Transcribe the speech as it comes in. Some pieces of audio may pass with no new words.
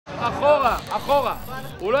אחורה.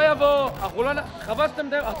 הוא לא יבוא, אנחנו לא... חבל שאתם...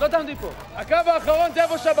 את לא תעמדי פה. הקו האחרון זה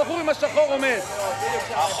איפה שהבחור עם השחור עומד.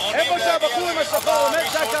 איפה שהבחור עם השחור עומד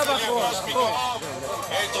זה הקו האחרון.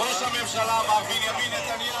 את ראש הממשלה, מר בנימין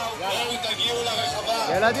נתניהו, בואו תגיעו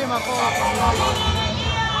לרחבה. ילדים אחורה.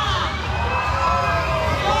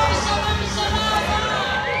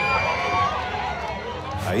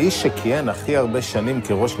 האיש שכיהן הכי הרבה שנים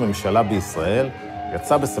כראש ממשלה בישראל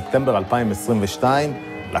יצא בספטמבר 2022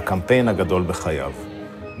 לקמפיין הגדול בחייו.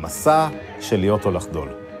 מסע של להיות או לחדול.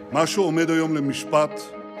 מה שעומד היום למשפט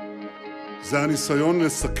זה הניסיון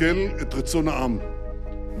לסכל את רצון העם.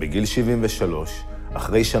 בגיל 73,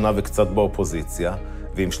 אחרי שנה וקצת באופוזיציה,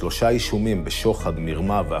 ועם 3 אישומים בשוחד,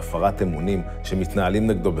 מרמה והפרת אמונים שמתנהלים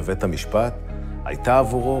נגדו בבית המשפט, הייתה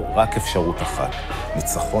עבורו רק אפשרות אחת,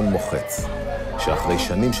 ניצחון מוחץ, שאחרי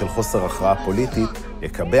שנים של חוסר הכרעה פוליטית,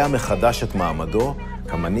 יקבע מחדש את מעמדו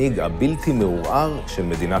כמנהיג הבלתי מעורער של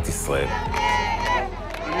מדינת ישראל.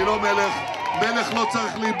 אני לא מלך, מלך לא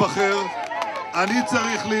צריך להיבחר, אני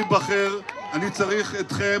צריך להיבחר, אני צריך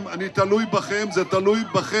אתכם, אני תלוי בכם, זה תלוי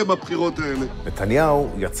בכם הבחירות האלה. נתניהו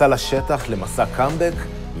יצא לשטח למסע קאמבק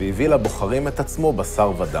והביא לבוחרים את עצמו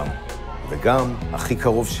בשר ודם. וגם הכי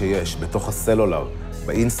קרוב שיש, בתוך הסלולר,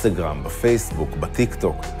 באינסטגרם, בפייסבוק,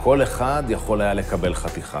 בטיקטוק, כל אחד יכול היה לקבל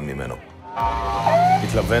חתיכה ממנו.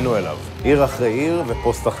 התלווינו אליו, עיר אחרי עיר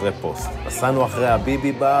ופוסט אחרי פוסט. נסענו אחרי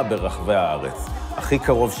הביבי בא ברחבי הארץ. הכי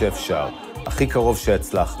קרוב שאפשר, הכי קרוב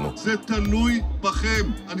שהצלחנו. זה תלוי בכם,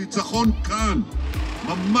 הניצחון כאן,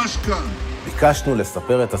 ממש כאן. ביקשנו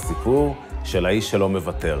לספר את הסיפור של האיש שלא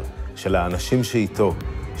מוותר, של האנשים שאיתו,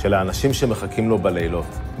 של האנשים שמחכים לו בלילות,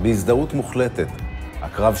 בהזדהות מוחלטת.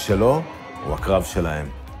 הקרב שלו הוא הקרב שלהם.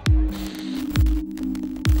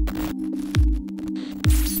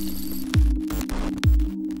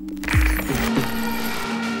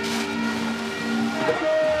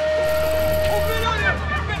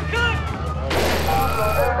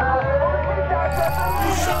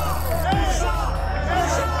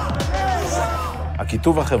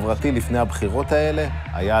 הכיתוב החברתי לפני הבחירות האלה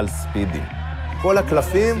היה על ספידים. כל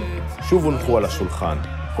הקלפים שוב הונחו על השולחן.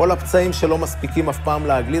 כל הפצעים שלא מספיקים אף פעם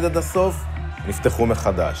להגליד עד הסוף, נפתחו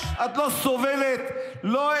מחדש. את לא סובלת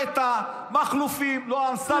לא את המחלופים, לא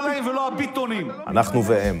האמסלמים ולא הביטונים. אנחנו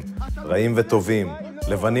והם, רעים וטובים,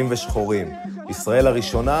 לבנים ושחורים, ישראל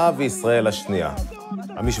הראשונה וישראל השנייה.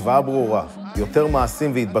 המשוואה ברורה, יותר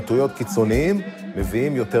מעשים והתבטאויות קיצוניים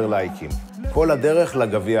מביאים יותר לייקים. כל הדרך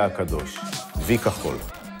לגביע הקדוש, וי כחול.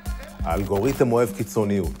 האלגוריתם אוהב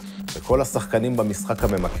קיצוניות, וכל השחקנים במשחק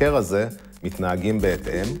הממכר הזה מתנהגים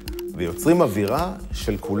בהתאם, ויוצרים אווירה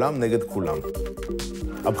של כולם נגד כולם.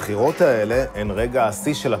 הבחירות האלה הן רגע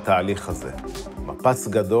השיא של התהליך הזה. מפץ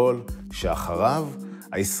גדול שאחריו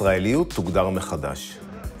הישראליות תוגדר מחדש.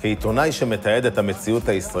 כעיתונאי שמתעד את המציאות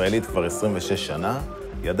הישראלית כבר 26 שנה,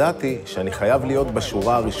 ידעתי שאני חייב להיות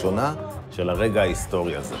בשורה הראשונה של הרגע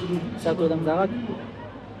ההיסטורי הזה. עכשיו תעודת זרק?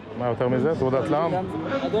 מה יותר מזה? תעודת לעם?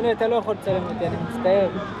 אדוני, אתה לא יכול לצלם אותי, אני מצטער.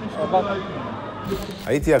 שבת.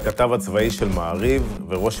 הייתי הכתב הצבאי של מעריב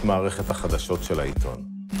וראש מערכת החדשות של העיתון.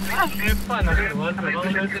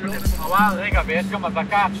 רגע, ויש גם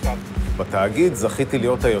אזעקה עכשיו. בתאגיד זכיתי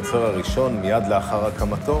להיות היוצר הראשון מיד לאחר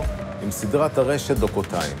הקמתו עם סדרת הרשת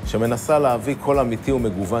דוקותיים, שמנסה להביא קול אמיתי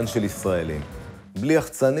ומגוון של ישראלים, בלי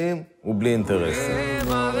יחצנים ובלי אינטרסים.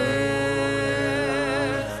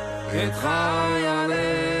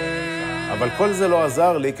 אבל כל זה לא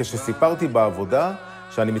עזר לי כשסיפרתי בעבודה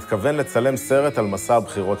שאני מתכוון לצלם סרט על מסע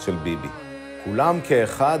הבחירות של ביבי. כולם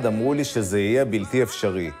כאחד אמרו לי שזה יהיה בלתי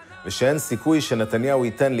אפשרי, ושאין סיכוי שנתניהו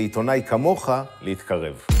ייתן לעיתונאי כמוך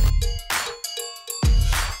להתקרב.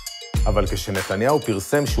 אבל כשנתניהו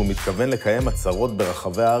פרסם שהוא מתכוון לקיים עצרות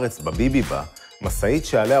ברחבי הארץ בביבי בא, מסעית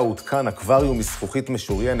שעליה הותקן אקווריום מזכוכית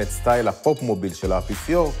משוריינת סטייל הפופ מוביל של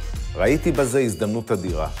האפיפיור, ראיתי בזה הזדמנות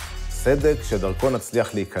אדירה, סדק שדרכו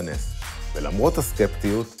נצליח להיכנס. ולמרות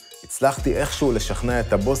הסקפטיות, הצלחתי איכשהו לשכנע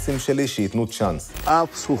את הבוסים שלי שייתנו צ'אנס.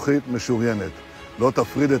 אף זכוכית משוריינת לא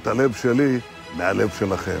תפריד את הלב שלי מהלב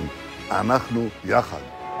שלכם. אנחנו יחד.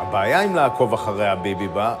 הבעיה עם לעקוב אחרי הביבי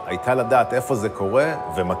בא הייתה לדעת איפה זה קורה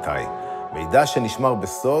ומתי. מידע שנשמר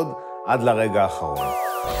בסוד עד לרגע האחרון.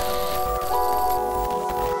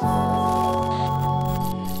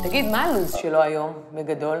 תגיד, מה הלוז שלו היום,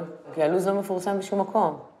 בגדול? כי הלוז לא מפורסם בשום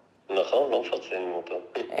מקום. נכון, לא מפרסמים אותו.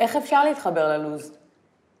 איך אפשר להתחבר ללוז?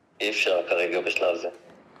 אי אפשר כרגע בשלב זה.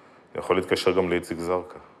 יכול להתקשר גם לאיציק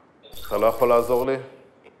זרקה. אתה לא יכול לעזור לי? לא,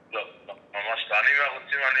 ממש לא. אני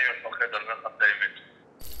מהרוצים, אני מפחד על זה חד האמת.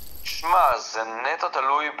 שמע, זה נטו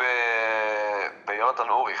תלוי ביונתן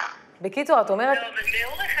אוריך. בקיצור, את אומרת... לא, אבל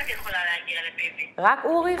באוריך את יכולה להגיע לביבי. רק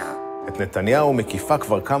אוריך? את נתניהו מקיפה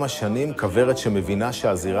כבר כמה שנים כברת שמבינה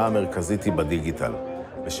שהזירה המרכזית היא בדיגיטל,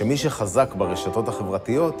 ושמי שחזק ברשתות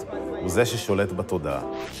החברתיות הוא זה ששולט בתודעה.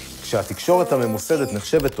 כשהתקשורת הממוסדת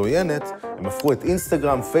נחשבת עוינת, הם הפכו את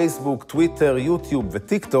אינסטגרם, פייסבוק, טוויטר, יוטיוב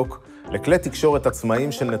וטיק טוק לכלי תקשורת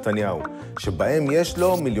עצמאיים של נתניהו, שבהם יש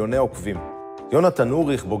לו מיליוני עוקבים. יונתן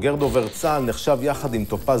אוריך, בוגר דובר צה"ל, נחשב יחד עם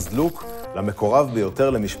טופז לוק למקורב ביותר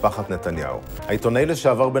למשפחת נתניהו. העיתונאי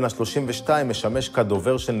לשעבר בן ה-32 משמש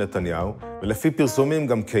כדובר של נתניהו, ולפי פרסומים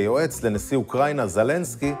גם כיועץ לנשיא אוקראינה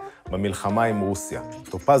זלנסקי במלחמה עם רוסיה.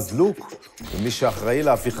 טופז לוק הוא מי שאחראי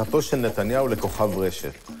להפיכתו של נתניהו לכוכב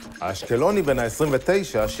רשת. האשקלוני בן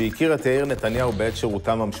ה-29, שהכיר את יאיר נתניהו בעת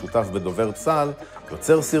שירותם המשותף בדובר צה"ל,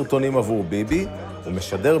 יוצר סרטונים עבור ביבי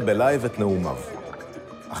ומשדר בלייב את נאומיו.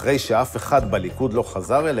 אחרי שאף אחד בליכוד לא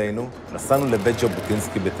חזר אלינו, נסענו לבית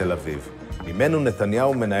ז'בוטינסקי בתל אביב. ממנו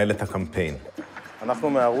נתניהו מנהל את הקמפיין. אנחנו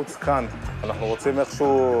מערוץ כאן. אנחנו רוצים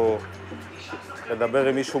איכשהו לדבר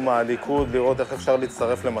עם מישהו מהליכוד, לראות איך אפשר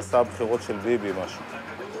להצטרף למסע הבחירות של ביבי, משהו.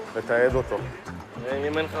 לתעד אותו.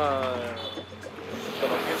 אם אין לך... אתה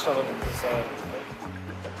מכיר שם את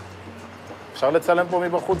אפשר לצלם פה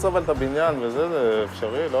מבחוץ אבל את הבניין וזה, זה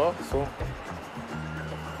אפשרי, לא? אסור.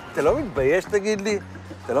 אתה לא מתבייש, תגיד לי?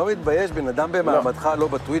 אתה לא מתבייש בן אדם במעמדך, לא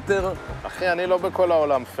בטוויטר? אחי, אני לא בכל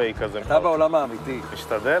העולם פייק הזה. אתה בעולם האמיתי.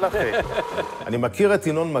 משתדל, אחי. אני מכיר את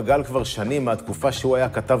ינון מגל כבר שנים מהתקופה שהוא היה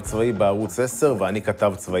כתב צבאי בערוץ 10 ואני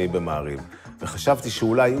כתב צבאי במעריב. וחשבתי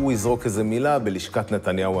שאולי הוא יזרוק איזה מילה בלשכת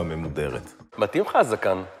נתניהו הממודרת. מתאים לך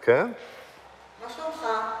הזקן. כן? מה שלומך?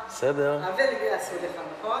 בסדר. הביא עשו לך,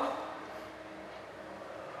 נכון?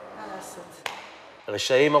 מה לעשות?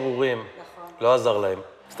 רשעים ארורים. נכון. לא עזר להם.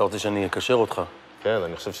 אז אתה רוצה שאני אקשר אותך? כן,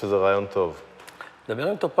 אני חושב שזה רעיון טוב. דבר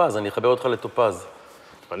עם טופז, אני אחבר אותך לטופז.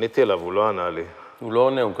 פניתי אליו, הוא לא ענה לי. הוא לא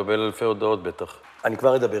עונה, הוא מקבל אלפי הודעות בטח. אני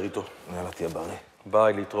כבר אדבר איתו. יאללה, תהיה בריא.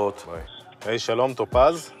 ביי, להתראות. ביי. היי, שלום,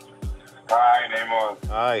 טופז. היי, נעים מאוד.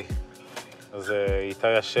 היי. אז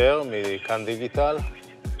איתי אשר, מכאן דיגיטל.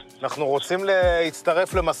 אנחנו רוצים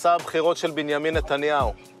להצטרף למסע הבחירות של בנימין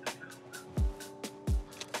נתניהו.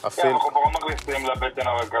 כן, אנחנו כבר מכניסים לבטן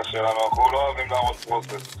הרכה שלנו, אנחנו לא אוהבים להרוס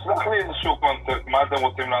פרוסס. שלח לי איזשהו קונספט, מה אתם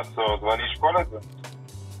רוצים לעשות, ואני אשקול את זה.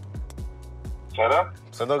 בסדר?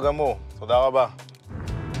 בסדר גמור, תודה רבה.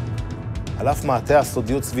 על אף מעטה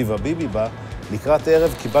הסודיות סביב הביבי בה, לקראת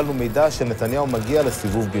ערב קיבלנו מידע שנתניהו מגיע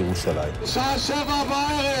לסיבוב בירושלים. שעה 7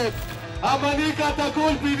 בערב, המנהיג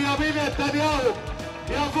הדגול בנימין נתניהו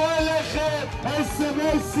יבוא אליכם,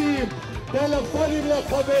 אס-אמסים, טלפונים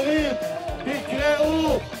לחברים,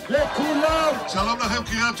 תקראו לכולם. שלום לכם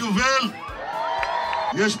קריית יובל.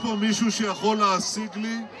 יש פה מישהו שיכול להשיג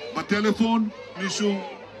לי בטלפון, מישהו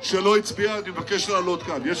שלא הצביע, אני מבקש לעלות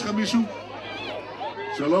כאן. יש לך מישהו?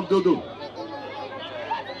 שלום דודו.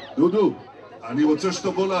 דודו, אני רוצה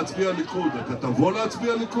שתבוא להצביע ליכוד. אתה תבוא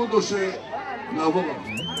להצביע ליכוד או שנעבור?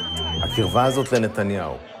 הקרבה הזאת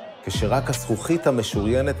לנתניהו, כשרק הזכוכית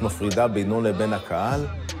המשוריינת מפרידה בינו לבין הקהל,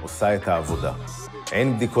 עושה את העבודה.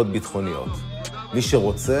 אין בדיקות ביטחוניות. מי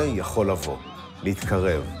שרוצה יכול לבוא,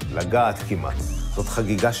 להתקרב, לגעת כמעט. זאת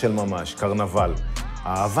חגיגה של ממש, קרנבל.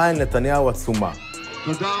 האהבה אל נתניהו עצומה.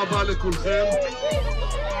 תודה רבה לכולכם.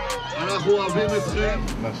 אנחנו אוהבים אתכם.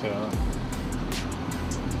 מה שהיה?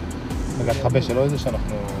 רגע, תחבש, שלא איזה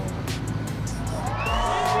שאנחנו...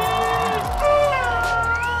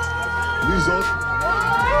 מי זאת?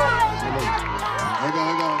 רגע,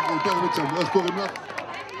 יותר מצב, איך קוראים לך?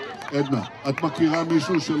 עדנה, את מכירה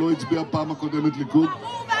מישהו שלא הצביע פעם הקודמת ליכוד?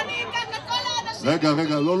 ואני אקח את כל האנשים.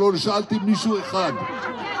 רגע, לא, שאלתי מישהו אחד.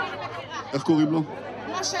 איך קוראים לו?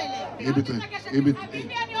 לא שלי. ביבי, ביבי,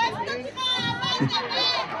 אני אוהבת אותך.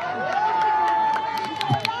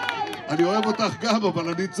 אני אוהב אותך גם,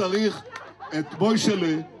 אבל אני צריך את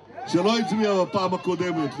מוישלה, שלא הצביע בפעם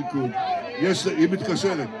הקודמת ליכוד. היא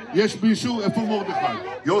מתקשרת. יש מישהו? איפה מורדכי?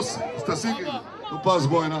 יוסי, אז תשיגי לי. טופז,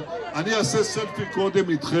 בוא הנה. אני אעשה סלפי קודם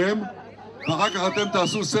איתכם, ואחר כך אתם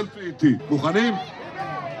תעשו סלפי איתי. מוכנים?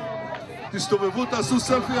 תסתובבו, תעשו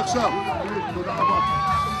סלפי עכשיו. תודה רבה.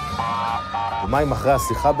 יומיים אחרי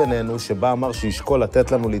השיחה בינינו, שבה אמר שישקול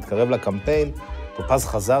לתת לנו להתקרב לקמפיין, טופז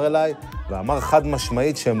חזר אליי ואמר חד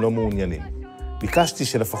משמעית שהם לא מעוניינים. ביקשתי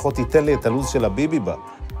שלפחות ייתן לי את הלו"ז של הביבי בה,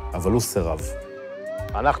 אבל הוא סירב.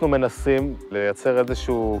 אנחנו מנסים לייצר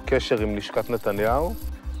איזשהו קשר עם לשכת נתניהו,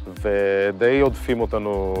 ודי עודפים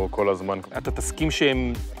אותנו כל הזמן. אתה תסכים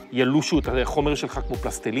שהם ילושו את החומר שלך כמו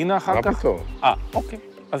פלסטלינה אחר כך? מה פתאום? אוקיי.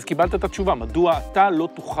 אז קיבלת את התשובה. מדוע אתה לא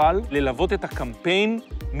תוכל ללוות את הקמפיין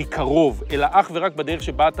מקרוב, אלא אך ורק בדרך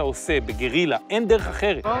שבה אתה עושה, בגרילה. אין דרך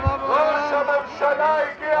אחרת. ראש הממשלה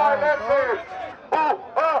הגיע אליכם!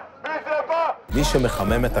 מי זה בא? מי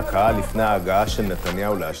שמחמם את הקהל לפני ההגעה של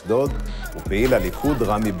נתניהו לאשדוד הוא פעיל הליכוד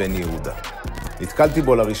רמי בן יהודה. נתקלתי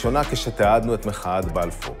בו לראשונה כשתיעדנו את מחאת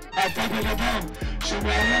בלפור. אתה בן אדם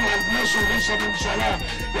שמאיים על בנו של ראש הממשלה,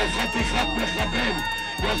 חתיכת מחבל,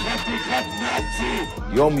 חתיכת נאצי.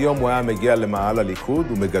 יום יום הוא היה מגיע למאהל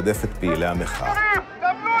הליכוד ומגדף את פעילי המחאה.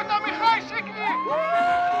 דברו את עמיחי שיקלי!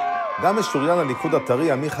 גם משוריין הליכוד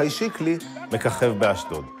הטרי עמיחי שיקלי מככב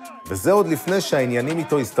באשדוד. וזה עוד לפני שהעניינים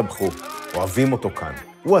איתו הסתבכו. אוהבים אותו כאן.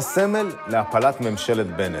 הוא הסמל להפלת ממשלת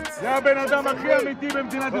בנט. זה הבן אדם הכי אמיתי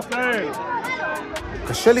במדינת ישראל.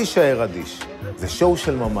 קשה להישאר אדיש. זה שואו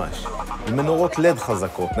של ממש. עם מנורות לד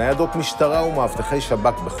חזקות, ניידות משטרה ומאבטחי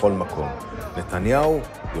שב"כ בכל מקום. נתניהו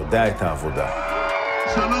יודע את העבודה.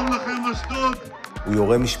 שלום לכם אשדוד. הוא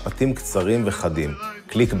יורה משפטים קצרים וחדים,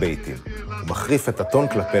 קליק בייטים. הוא מחריף את הטון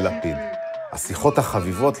כלפי לפיד. השיחות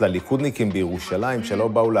החביבות לליכודניקים בירושלים שלא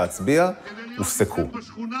באו להצביע, הופסקו.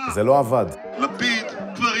 זה לא עבד. לפיד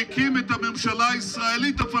כבר הקים את הממשלה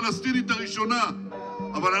הישראלית הפלסטינית הראשונה,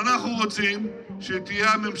 אבל אנחנו רוצים שתהיה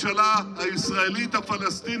הממשלה הישראלית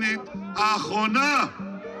הפלסטינית האחרונה.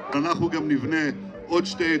 אנחנו גם נבנה עוד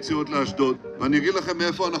 2 יציאות לאשדוד, ואני אגיד לכם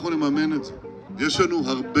מאיפה אנחנו נממן את זה. יש לנו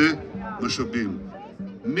הרבה משאבים.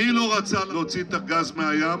 מי לא רצה להוציא את הגז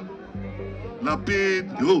מהים?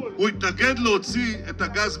 לפיד. תראו, הוא התנגד להוציא את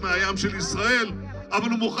הגז מהים של ישראל, אבל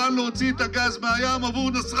הוא מוכן להוציא את הגז מהים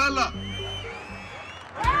עבור נסראללה.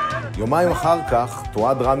 יומיים אחר כך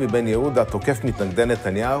תועד רמי בן יהודה תוקף מתנגדי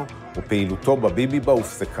נתניהו ופעילותו בביבי בה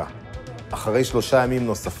הופסקה. אחרי 3 ימים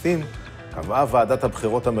נוספים קבעה ועדת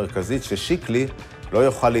הבחירות המרכזית ששיקלי לא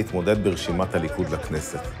יוכל להתמודד ברשימת הליכוד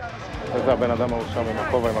לכנסת. זה הבן אדם ההוא שם עם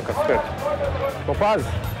הכובע עם הכספת. טופז!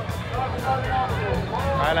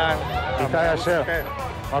 אהלן. איתי אשר.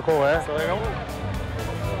 מה קורה? בסדר גמור.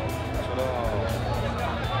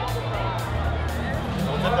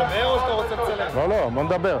 אתה רוצה לדבר או שאתה רוצה לצלם? לא, בוא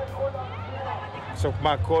נדבר. עכשיו,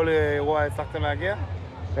 מה, כל אירוע הצלחתם להגיע?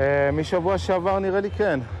 משבוע שעבר נראה לי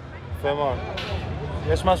כן. יפה מאוד.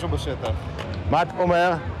 יש משהו בשטח. מה אתה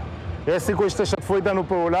אומר? יש סיכוי שתשתפו איתנו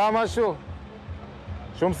פעולה או משהו?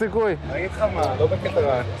 שום סיכוי. אני אגיד לך מה, לא בקטע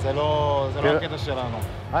רע. זה לא הקטע שלנו.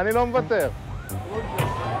 אני לא מוותר.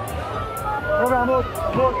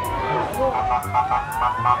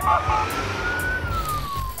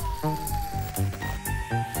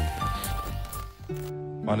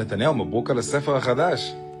 מה נתניהו, מברוק על הספר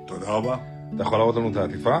החדש. תודה רבה. אתה יכול להראות לנו את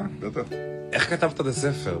העטיפה? בטח. איך כתבת את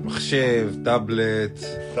הספר? מחשב, טאבלט?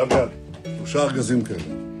 טאבלט. 3 ארגזים כאלה.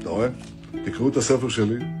 אתה רואה? תקראו את הספר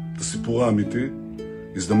שלי, את הסיפור האמיתי,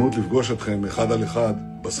 הזדמנות לפגוש אתכם 1 על 1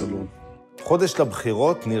 בסלון. חודש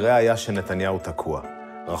לבחירות נראה היה שנתניהו תקוע.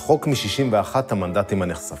 רחוק מ-61 המנדטים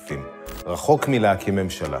הנחשפים. רחוק מלהקים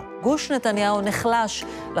ממשלה. גוש נתניהו נחלש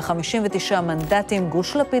ל-59 מנדטים,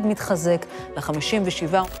 גוש לפיד מתחזק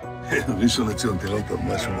ל-57. ראשון לציון, תראה אותו,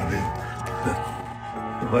 משהו מדהים.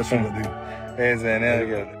 משהו מדהים. איזה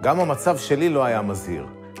אנרגיה. גם המצב שלי לא היה מזהיר.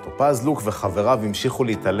 טופז לוק וחבריו המשיכו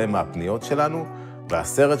להתעלם מהפניות שלנו,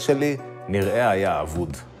 והסרט שלי נראה היה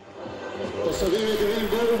אבוד. תושבים יקרים,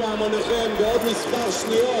 בואו בהמוניכם בעוד מספר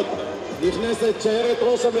שניות. נכנסת שיירת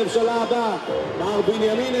ראש הממשלה הבא, מר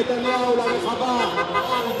בנימין נתניהו לרחבה.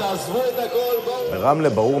 תעזבו את הכל, בואו. ברמלה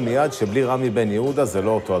ברור מיד שבלי רמי בן יהודה זה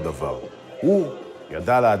לא אותו הדבר. הוא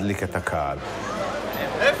ידע להדליק את הקהל.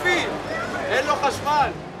 אפי, אין לו חשמל.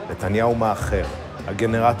 נתניהו מאחר,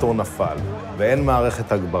 הגנרטור נפל, ואין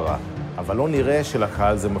מערכת הגברה. אבל לא נראה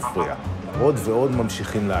שלקהל זה מפריע. עוד ועוד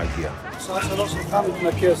ממשיכים להגיע. שעה 3 שלך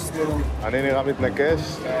מתנקש. אני נראה מתנקש?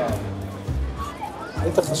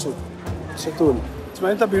 היית חשוב. שתול.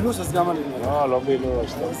 תשמע, אם אתה בילוש, אז גם אני נראה. לא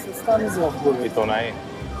בילוש. סתם נזרח בו. עיתונאי.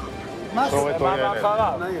 מה זה? מה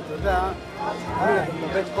מאחריו? אתה יודע, אתה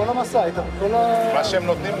מבט כל המסע, היית בכל ה... מה שהם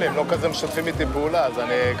נותנים לי, הם לא כזה משתפים איתי פעולה, אז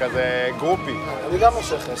אני כזה גרופי. אני גם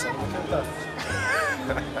מושך חסר, אני מכיר את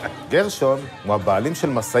גרשון הוא הבעלים של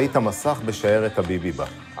מסעית המסך בשיירת הביבי בה.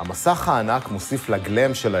 המסך הענק מוסיף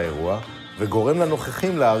לגלם של האירוע וגורם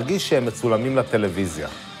לנוכחים להרגיש שהם מצולמים לטלוויזיה.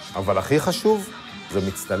 אבל הכי חשוב, זה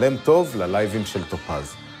מצטלם טוב ללייבים של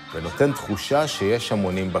טופז, ונותן תחושה שיש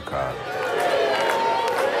המונים בקהל.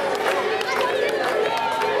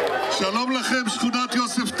 שלום לכם, שכונת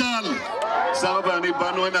יוסף טל. שרה ואני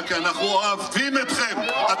באנו הנה כי אנחנו אוהבים אתכם,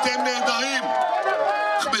 אתם נהדרים.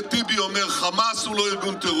 אחמד טיבי אומר, חמאס הוא לא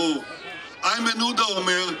ארגון טרור. איימן עודה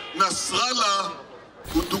אומר, נסראללה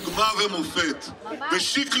הוא דוגמה ומופת.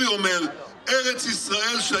 ושיקלי אומר, ארץ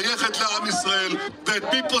ישראל שייכת לעם ישראל,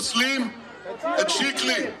 ואת מי פוסלים? את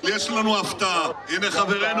שיקלי. יש לנו הפתעה. הנה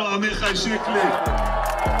חברנו עמיחי שיקלי.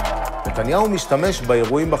 נתניהו משתמש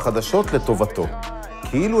באירועים בחדשות לטובתו.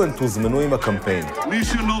 כאילו הם תוזמנו עם הקמפיין. מי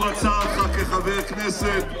שלא רצה אותך כחבר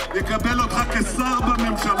כנסת, יקבל אותך כשר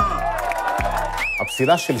בממשלה.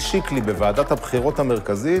 הפסילה של שיקלי בוועדת הבחירות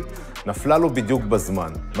המרכזית נפלה לו בדיוק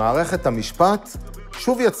בזמן. מערכת המשפט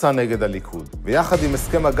שוב יצא נגד הליכוד, ויחד עם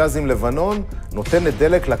הסכם הגז עם לבנון נותנת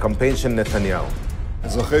דלק לקמפיין של נתניהו.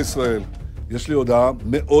 אזרחי ישראל, יש לי הודעה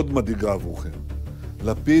מאוד מדאיגה עבורכם.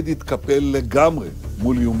 לפיד התקפל לגמרי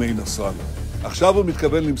מול איומי נסראללה. עכשיו הוא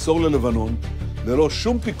מתכוון למסור ללבנון, ללא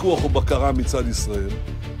שום פיקוח או בקרה מצד ישראל,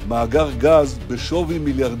 מאגר גז בשווי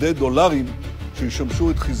מיליארדי דולרים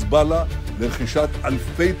שישמשו את חיזבאללה לרכישת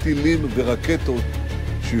אלפי טילים ורקטות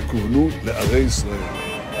שיקוונו לערי ישראל.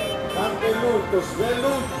 כאן בלוד,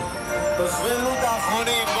 תושבי לוד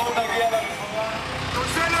האחרונים, בואו נגיע לבחירה.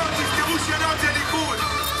 תושבי לוד, תזכרו שלוד זה ליכוד.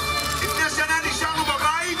 לפני שנה נשארנו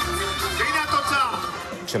בבית, והנה התוצאה.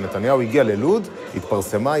 כשנתניהו הגיע ללוד,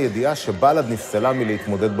 התפרסמה הידיעה שבל"ד נפסלה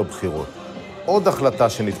מלהתמודד בבחירות. עוד החלטה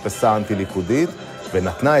שנתפסה אנטי-ליכודית,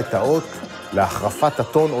 ונתנה את האות להחרפת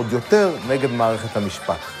הטון עוד יותר נגד מערכת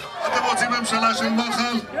המשפט. אתם רוצים ממשלה של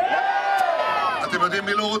מחל? אתם יודעים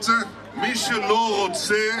מי לא רוצה? מי שלא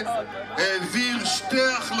רוצה העביר שתי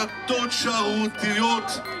החלטות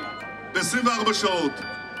שערורייתיות ב-24 שעות.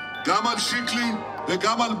 גם על שיקלי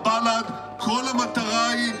וגם על בל"ד. כל המטרה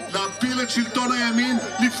היא להפיל את שלטון הימין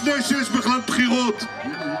לפני שיש בכלל בחירות.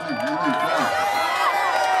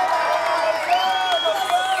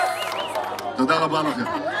 תודה רבה לכם.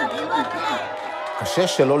 קשה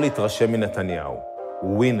שלא להתרשם מנתניהו.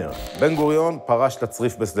 הוא ווינר. בן גוריון פרש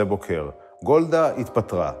לצריף בשדה בוקר. גולדה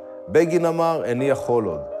התפטרה. בגיל אמר, איני יכול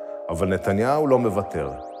עוד. אבל נתניהו לא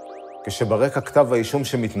מוותר. כשברקע כתב האישום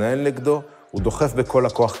שמתנהל נגדו, הוא דוחף בכל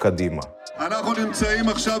הכוח קדימה. אנחנו נמצאים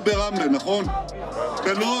עכשיו ברמלה, נכון?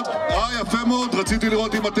 בלוד? יפה מאוד, רציתי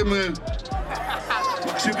לראות אם אתם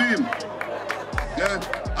מקשיבים. כן?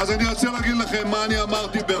 אז אני רוצה להגיד לכם מה אני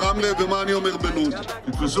אמרתי ברמלה ומה אני אומר בלוד.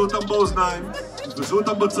 תתפסו אותם באוזניים, תתפסו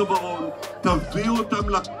אותם בצווארון, תביאו אותם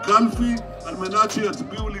לקלפי על מנת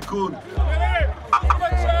שיצביעו ליכוד. אין,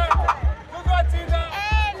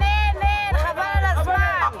 חבל על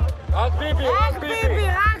הזמן. רק ביבי,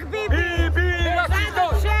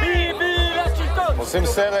 עושים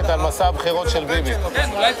סרט על מסע הבחירות של ביבי. כן,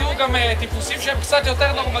 אולי תראו גם טיפוסים שהם קצת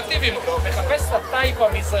יותר נורמטיביים. מחפש את הטייפ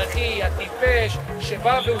המזרחי, הטיפש,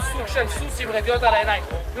 שבא והוא סוג של סוס עם רדיעות על העיניים.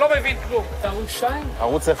 לא מבין כלום. אתה ערוץ 2?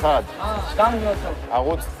 ערוץ 1. גם לא טוב.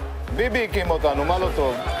 ערוץ... ביבי הקים אותנו, מה לא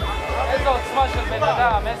טוב? איזה עוצמה של בן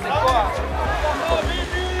אדם, איזה כוח.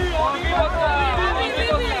 ביבי! אוהבים אותה!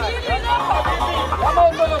 למה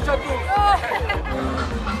עוד לא שתוף?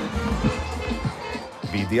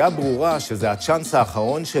 בידיעה ברורה שזה הצ'אנס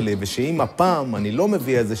האחרון שלי, ושאם הפעם אני לא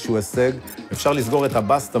מביא איזשהו הישג, אפשר לסגור את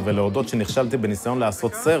הבסטה ולהודות שנכשלתי בניסיון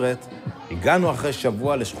לעשות סרט, הגענו אחרי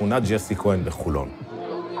שבוע לשכונת ג'סי כהן בחולון.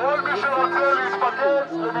 כל מי שרוצה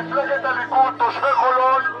להתפקד למפלגת הליכוד, תושבי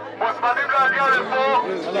חולון, מוזמנים להגיע לפה.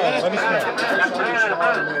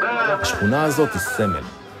 השכונה הזאת היא סמל,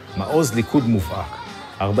 מעוז ליכוד מובהק.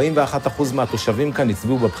 41% מהתושבים כאן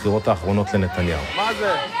הצביעו בבחירות האחרונות לנתניהו. מה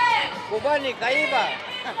זה? קובניק, האיבה.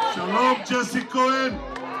 שלום, ג'סי כהן.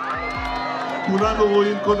 כולנו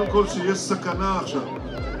רואים קודם כל שיש סכנה עכשיו,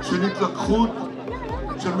 של התלקחות,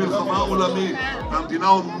 של מלחמה עולמית. והמדינה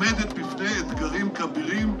עומדת בפני אתגרים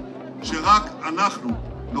כבירים שרק אנחנו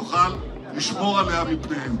נוכל לשמור עליה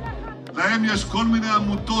מפניהם. להם יש כל מיני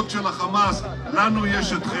עמותות של החמאס, לנו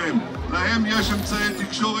יש אתכם. להם יש אמצעי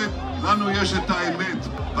תקשורת, לנו יש את האמת.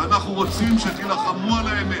 ואנחנו רוצים שתילחמו על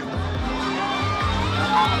האמת.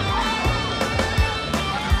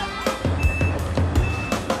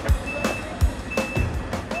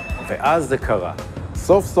 ואז זה קרה.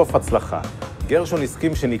 סוף סוף הצלחה. גרשון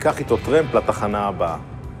הסכים שניקח איתו טרמפ לתחנה הבאה.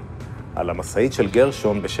 על המשאית של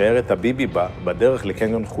גרשון בשיירת הביבי בדרך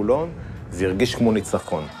לקניון חולון, זה הרגיש כמו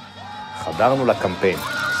ניצחון. חדרנו לקמפיין.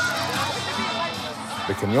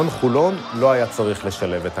 בקניון חולון לא היה צריך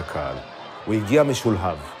לשלב את הקהל. הוא הגיע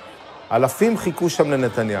משולהב. אלפים חיכו שם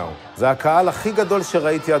לנתניהו. זה הקהל הכי גדול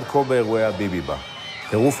שראיתי עד כה באירועי הביבי בה.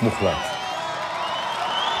 טירוף מוחלט.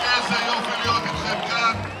 איזה יופי להיות איתכם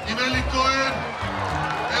כאן, עם אלי כהן,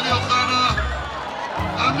 אלי אוחנה,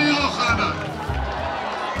 אמיר אוחנה.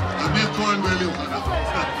 אמיר כהן ואלי אוחנה.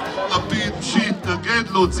 לפיד שהתנגד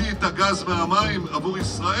להוציא את הגז מהמים עבור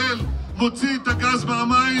ישראל, מוציא את הגז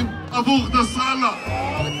מהמים עבור נסראללה.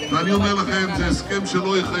 ואני אומר לכם, זה הסכם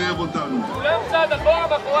שלא יחייב אותנו. כולם צעד אחורה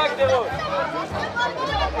בחורה הגדרות.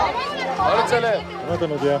 לא לצלם. למה אתה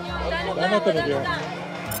נוגע? למה אתה נוגע?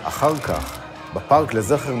 אחר כך, בפארק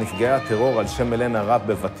לזכר נפגעי הטרור על שם אלנה ראפ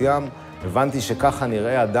בבת ים, הבנתי שככה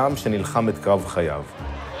נראה אדם שנלחם את קרב חייו.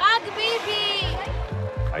 רק ביבי!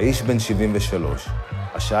 האיש בן 73.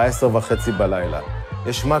 השעה 10:30 בלילה.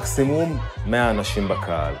 יש מקסימום 100 אנשים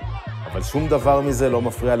בקהל. אבל שום דבר מזה לא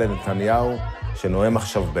מפריע לנתניהו, שנואם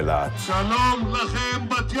עכשיו בלהט. שלום לכם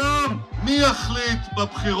בת ים! מי יחליט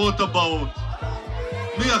בבחירות הבאות?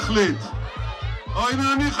 מי יחליט?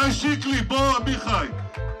 הנה עמיחי שיקלי, בוא עמיחי.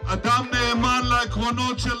 אדם נאמן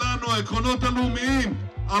לעקרונות שלנו, העקרונות הלאומיים,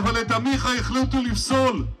 אבל את עמיחי החליטו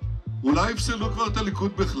לפסול. אולי יפסלו כבר את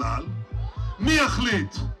הליכוד בכלל? מי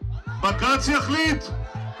יחליט? בג"ץ יחליט?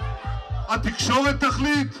 התקשורת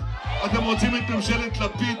תחליט? אתם רוצים את ממשלת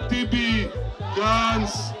לפיד, טיבי,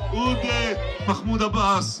 גנץ, עודה, מחמוד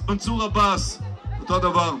עבאס, מנסור עבאס. אותו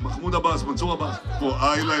דבר, מחמוד עבאס, מנסור עבאס.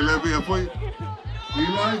 פה, אילי לוי, איפה היא? אילי?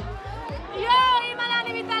 אימא'לה,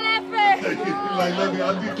 אני מתעלפת! אילי לוי,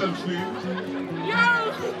 אל תתעלפי.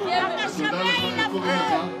 אתה שווה להילפת!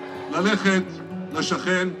 ללכת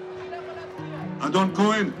לשכן. אדון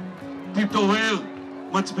כהן, תתעורר,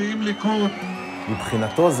 מצביעים ליכוד.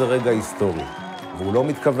 מבחינתו זה רגע היסטורי, והוא לא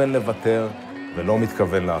מתכוון לוותר ולא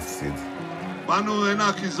מתכוון להפסיד. באנו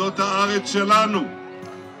הנה כי זאת הארץ שלנו.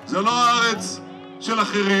 זה לא הארץ של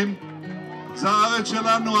אחרים, זה הארץ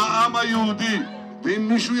שלנו, העם היהודי. ואם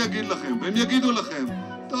מישהו יגיד לכם, והם יגידו לכם,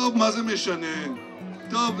 טוב, מה זה משנה?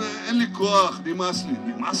 טוב, אין לי כוח, נמאס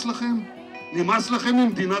לי. נמאס לכם? נמאס לכם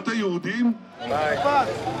ממדינת היהודים? ביי.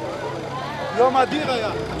 יום אדיר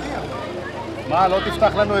היה. מה, לא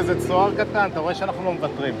תפתח לנו איזה צוהר קטן? אתה רואה שאנחנו לא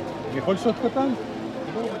מוותרים. אני יכול שוט קטן?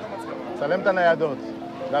 צלם את הניידות,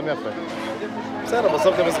 גם יפה. בסדר,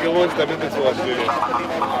 בסוף אתם מזכרו את זה תמיד בצורה שלילית.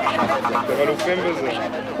 אתם אלופים בזה.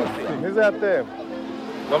 מי זה אתם?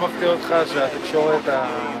 לא מפתיע אותך שהתקשורת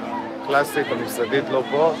הקלאסית, הממסדית, לא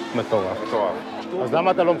פה? מטורף. אז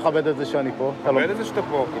למה אתה לא מכבד את זה שאני פה? מכבד את זה שאתה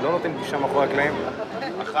פה, כי לא נותן פגישה מאחורי הקלעים.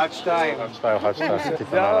 1-2.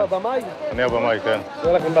 זה הבמאי? אני הבמאי, כן.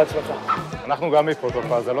 זה לכם בהצלחה. אנחנו גם מפה,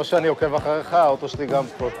 טופה. זה לא שאני עוקב אחריך, האוטו שלי גם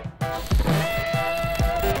פה.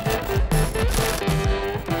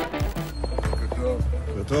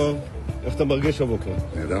 טוב, איך אתה מרגיש הבוקר?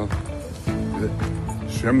 נהדר.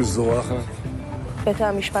 שם מזורחת. בית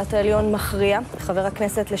המשפט העליון מכריע, חבר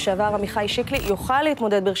הכנסת לשעבר עמיחי שיקלי יוכל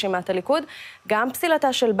להתמודד ברשימת הליכוד, גם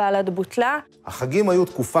פסילתה של בל"ד בוטלה. החגים היו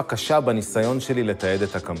תקופה קשה בניסיון שלי לתעד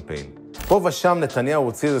את הקמפיין. פה ושם נתניהו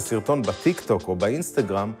הוציא איזה סרטון בטיקטוק או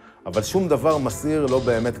באינסטגרם, אבל שום דבר מסעיר לא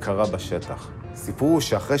באמת קרה בשטח. סיפרו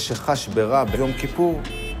שאחרי שחש ברע ביום כיפור,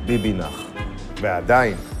 ביבי נח.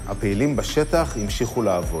 ועדיין, הפעילים בשטח המשיכו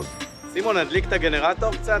לעבוד. סימון, נדליק את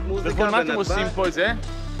הגנרטור קצת, מוזיקה בנתב"ג. מה אתם עושים פה זה?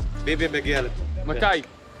 ביבי מגיע לפה. מתי?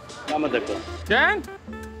 כמה דקות. כן?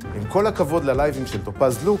 עם כל הכבוד ללייבים של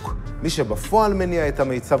טופז לוק, מי שבפועל מניע את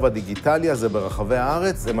המיצב הדיגיטלי הזה ברחבי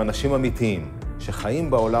הארץ הם אנשים אמיתיים,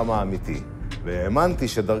 שחיים בעולם האמיתי. והאמנתי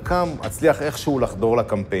שדרכם אצליח איכשהו לחדור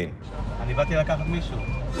לקמפיין. אני באתי לקחת מישהו.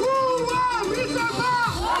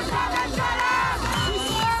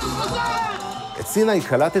 את סיני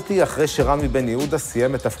קלטתי אחרי שרמי בן יהודה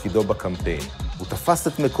סיים את תפקידו בקמפיין. הוא תפס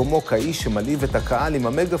את מקומו כאיש שמלהיב את הקהל עם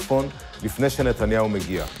המגפון לפני שנתניהו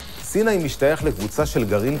מגיע. סיני משתייך לקבוצה של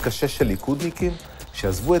גרעין קשה של ליכודניקים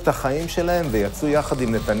שעזבו את החיים שלהם ויצאו יחד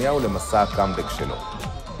עם נתניהו למסע הקאמבק שלו.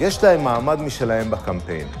 יש להם מעמד משלהם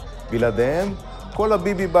בקמפיין. בלעדיהם, כל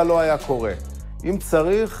הביבי בה לא היה קורה. אם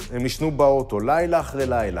צריך, הם ישנו באוטו לילה אחרי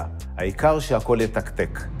לילה. העיקר שהכל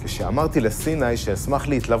יתקתק. כשאמרתי לסיני שאשמח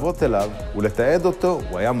להתלוות אליו ולתעד אותו,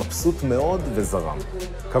 הוא היה מבסוט מאוד וזרם.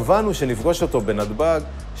 קבענו שנפגוש אותו בנתב"ג,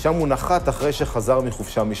 שם הוא נחת אחרי שחזר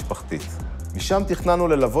מחופשה משפחתית. משם תכננו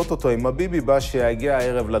ללוות אותו עם הביבי בה שיגיע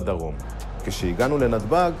הערב לדרום. כשהגענו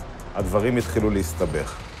לנתב"ג, הדברים התחילו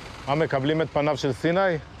להסתבך. מה, מקבלים את פניו של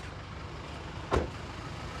סיני?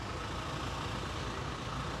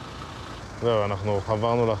 זהו, אנחנו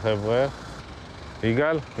חברנו לחבר'ה.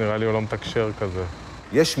 יגאל, נראה לי הוא לא מתקשר כזה.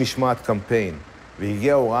 יש משמעת קמפיין,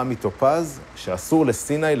 והגיעה הוראה מטופז שאסור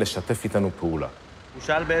לסיני לשתף איתנו פעולה. הוא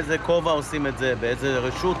שאל באיזה כובע עושים את זה, באיזה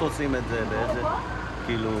רשות עושים את זה, באיזה...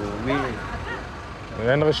 כאילו, מי...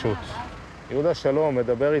 אין רשות. יהודה שלום,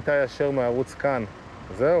 מדבר איתי ישר מערוץ כאן.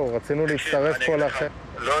 זהו, רצינו להצטרף פה לכם.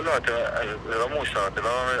 לא, זה לא מאושר, אתה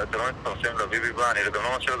לא מתפרשם לביבי בה, אני גם לא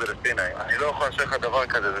מאשר את זה לסיני. אני לא יכול לאשר לך דבר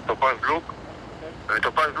כזה, זה טופז לוק,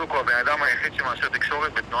 וטופז לוק הוא הבן אדם היחיד שמאשר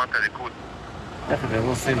תקשורת בתנועת הליכוד. איך זה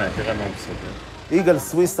לא סיני, תראה מה הוא מסתכל. יגאל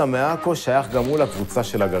סוויסה מעכו שייך גם הוא לקבוצה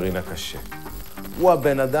של הגרעין הקשה. הוא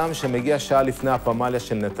הבן אדם שמגיע שעה לפני הפמליה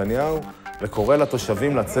של נתניהו וקורא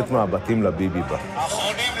לתושבים לצאת מהבתים לביבי בה.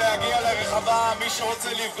 אחרונים להגיע לרחבה, מי שרוצה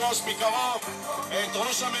לפגוש מקרוב את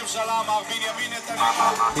ראש הממשלה, מר בנימין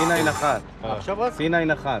נתניהו. סיני נחת. עכשיו רק? סיני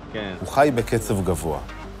נחת, כן. הוא חי בקצב גבוה.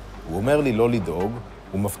 הוא אומר לי לא לדאוג,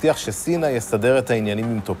 הוא מבטיח שסיני יסדר את העניינים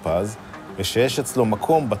עם טופז, ושיש אצלו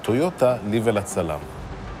מקום בטויוטה לי ולצלם.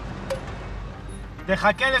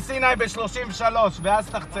 תחכה לסיני ב-33 ואז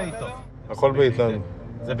תחצה איתו. הכל בהתנדבות.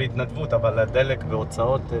 זה בהתנדבות, אבל הדלק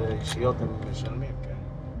והוצאות אישיות הם משלמים, כן.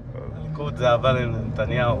 הליכוד זה אהבה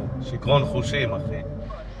לנתניהו, שכרון חושים, אחי.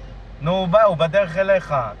 נו, הוא בדרך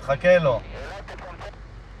אליך, תחכה לו.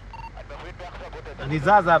 אני זז,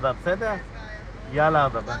 אבא, בסדר? יאללה,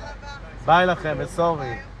 אבא, ביי לכם,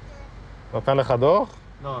 בסורי. נתן לך דוח?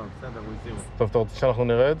 לא, בסדר, הוא הזירו. טוב, אתה רוצה שאנחנו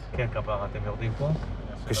נרד? כן, כפרה, אתם יורדים פה?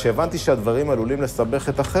 כשהבנתי שהדברים עלולים לסבך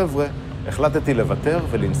את החבר'ה, החלטתי לוותר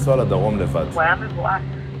ולנסוע לדרום לבד. הוא היה מבואס.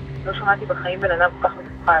 לא שמעתי בחיים בן אדם כל כך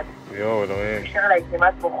מפוחד. יואו, אלוהים. הוא נשאר אליי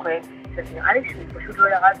כמעט בוכה, שנראה לי שהוא פשוט לא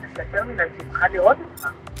ירד לסתר ממנו, שהוא פחד לראות אותך.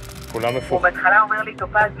 כולם מפוחד. הוא בהתחלה אומר לי,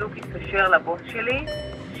 תופז לוק התקשר לבוס שלי,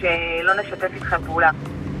 שלא נשתף איתכם פעולה.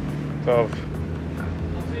 טוב.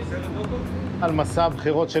 על מסע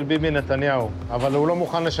הבחירות של ביבי נתניהו, אבל הוא לא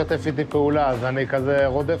מוכן לשתף איתי פעולה, אז אני כזה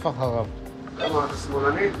רודף אחריו. למה, אתה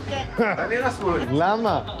שמאלני? כן. אני לא שמאלני.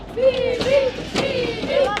 למה?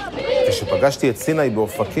 כשפגשתי את סיני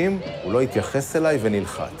באופקים, הוא לא התייחס אליי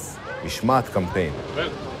ונלחץ. משמעת קמפיין.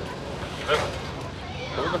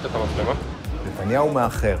 נתניהו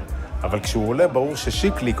מאחר, אבל כשהוא עולה ברור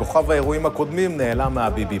ששיקלי, כוכב האירועים הקודמים, נעלם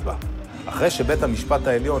מהביבי בה. אחרי שבית המשפט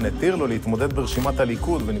העליון התיר לו להתמודד ברשימת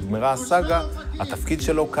הליכוד ונגמרה הסאגה, התפקיד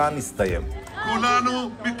שלו כאן הסתיים. כולנו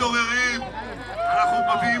מתעוררים. אנחנו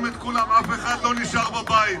מביאים את כולם, אף אחד לא נשאר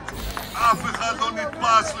בבית. אף אחד לא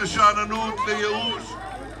נתפס לשעננות, לייאוש.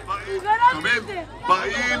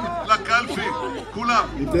 באים לקלפי, כולם.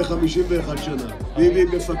 לפני 51 שנה, ביבי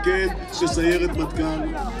מפקד של סיירת מטכ"ל,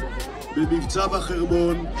 במבצע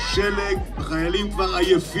בחרמון, שלג, החיילים כבר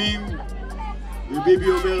עייפים,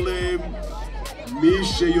 וביבי אומר להם, מי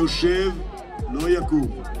שיושב לא יקום.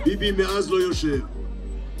 ביבי מאז לא יושב.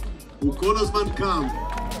 הוא כל הזמן קם.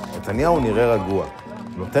 נתניהו נראה רגוע,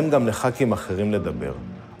 נותן גם לח"כים אחרים לדבר.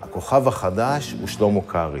 הכוכב החדש הוא שלמה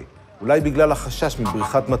קרעי, אולי בגלל החשש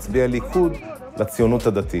מבריחת מצביעי ליכוד לציונות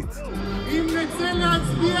הדתית. אם נצא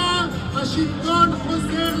להצביע, השלטון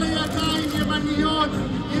חוזר לידיים ימניות,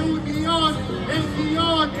 יהודיות,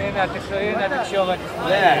 ערכיות. הנה התקשורת.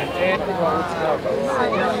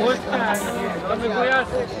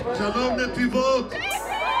 שלום נתיבות.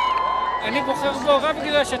 אני בוחר בו רק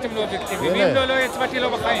בגלל שאתם לא אובייקטיביים. אם לא יצבעתי לו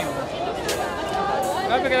בחיים.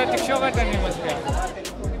 רק בגלל התקשורת אני מצביע.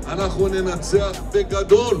 אנחנו ננצח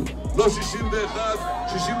בגדול, לא 61,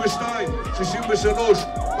 62, 63,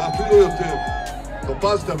 ואפילו יותר.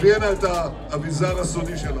 טופז, תביא הנה את האביזר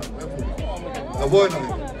הסודי שלנו. איפה? תבוא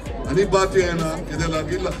הנה. אני באתי הנה כדי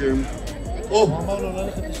להגיד לכם,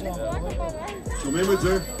 שומעים את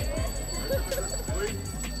זה?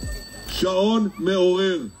 שעון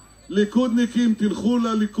מעורר. ליכודניקים, תלכו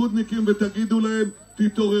לליכודניקים ותגידו להם,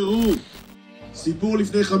 תתעוררו. סיפור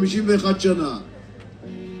לפני 51 שנה.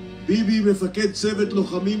 ביבי מפקד צוות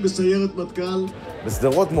לוחמים בסיירת מטכ"ל.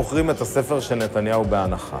 בסדרות מוכרים את הספר של נתניהו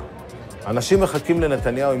בהנחה. אנשים מחכים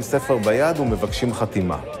לנתניהו עם ספר ביד ומבקשים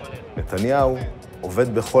חתימה. נתניהו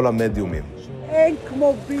עובד בכל המדיומים. אין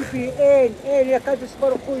כמו ביבי, אין. הקדוש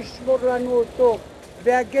ברוך הוא ישמור לנו אותו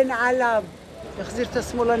ויגן עליו. יחזיר את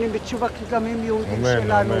השמאלנים בתשובה, כי גם הם יהודים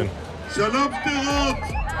שלנו. אמן. שלום פטרות!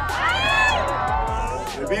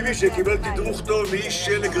 וביבי שקיבל תדרוך טוב מאיש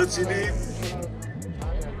שלג רציני,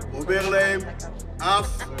 אומר להם,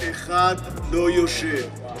 אף אחד לא יושב.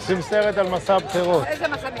 עושים סרט על מסע הבחירות. איזה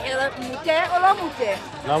מסע בחירות? מוטה או לא מוטה?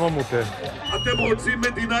 למה מוטה? אתם רוצים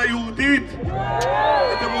מדינה יהודית?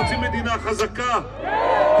 אתם רוצים מדינה חזקה?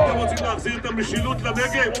 אתם רוצים להחזיר את המשילות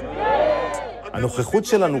לנגב? הנוכחות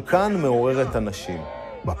שלנו כאן מעוררת אנשים.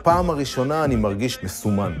 בפעם הראשונה אני מרגיש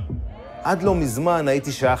מסומן. עד לא מזמן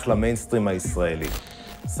הייתי שייך למיינסטרים הישראלי.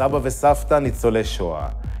 סבא וסבתא ניצולי שואה,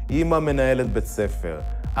 אמא מנהלת בית ספר,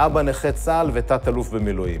 אבא נכה צה"ל ותת אלוף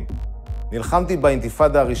במילואים. נלחמתי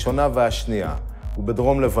באינתיפאדה הראשונה והשנייה,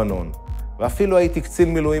 ובדרום לבנון, ואפילו הייתי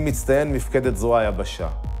קצין מילואים מצטיין מפקדת זרוע היבשה.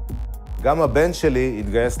 גם הבן שלי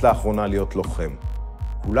התגייס לאחרונה להיות לוחם.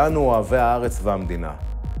 כולנו אוהבי הארץ והמדינה,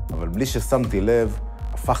 אבל בלי ששמתי לב,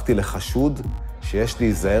 הפכתי לחשוד שיש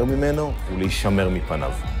להיזהר ממנו ולהישמר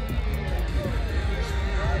מפניו.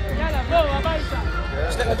 יאללה, בואו, הביתה.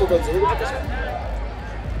 יש לך תעודת זהות בבקשה?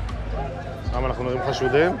 למה אנחנו נראים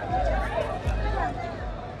חשודים?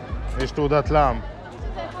 יש תעודת לעם.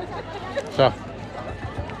 עכשיו.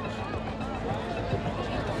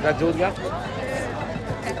 תעודת זהות גם?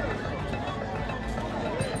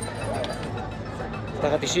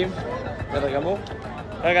 תחת 90, בסדר גמור.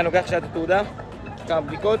 רגע, אני לוקח שאת התעודה, כמה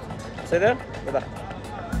בדיקות, בסדר? תודה.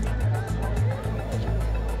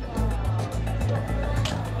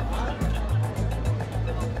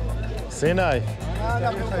 סיני,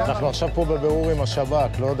 אנחנו עכשיו פה בבירור עם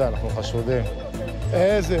השב"כ, לא יודע, אנחנו חשודים.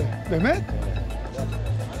 איזה, באמת?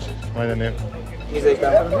 מה העניינים? מי זה איתה?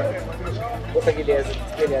 בוא תגיד לי איזה,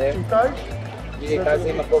 תסתכל לי עליהם. איתי? מי זה איתה? זה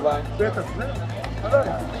עם הכובע? בטח, זה.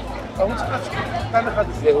 ערוץ כאן אחד.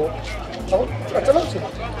 זה הוא? הצלם שלי.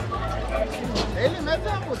 אלי, מה זה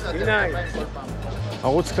ערוץ? הנה.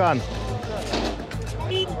 ערוץ כאן.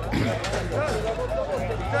 אני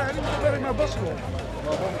מדבר עם הבוס שלו.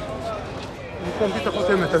 אני קמתי את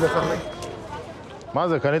החותמת עליך. מה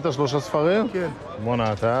זה, קנית 3 ספרים? כן.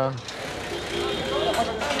 בוא'נה, אתה...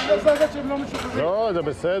 לא זז שהם לא משוחררים. לא, זה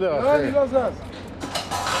בסדר, אחי. לא, אני לא זז.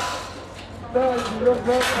 לא, אני לא זז,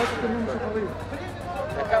 רק אתם לא משוחררים.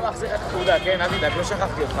 דקה מחזיר את התעודה, כן, אל תדאג, לא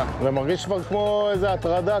שכחתי אותך. זה מרגיש כבר כמו איזו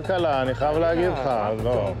הטרדה קלה, אני חייב להגיד לך.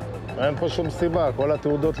 לא, אין פה שום סיבה, כל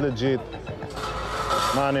התעודות לג'יט.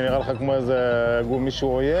 מה, אני נראה לך כמו איזה מישהו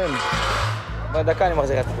עוין? בדקה אני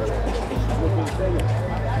מחזיר את התעודה.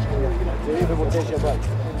 זה לי במוצאי שבת.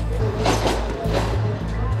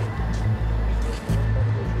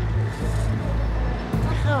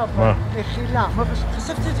 מה? מחילה.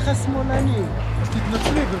 חשבתי אותך שמאלני. אז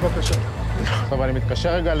תתנצלי בבקשה. טוב, אני מתקשר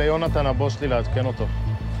רגע ליונתן הבוס שלי לעדכן אותו.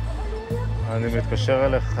 אני מתקשר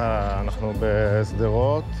אליך, אנחנו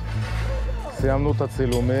בסדרות, סיימנו את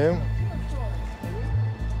הצילומים.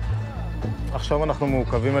 עכשיו אנחנו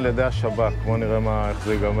מעוכבים על ידי השב"כ, בואו נראה איך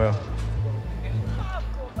זה ייגמר.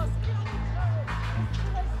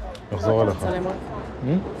 נחזור אליך.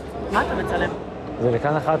 מה אתה מצלם? זה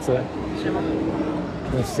לכאן 11.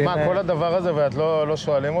 מה, כל הדבר הזה ואת לא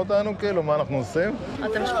שואלים אותנו כאילו מה אנחנו עושים?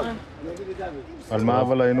 אתם משחררים. על מה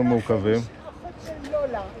אבל היינו מעוכבים?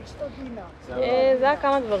 זה היה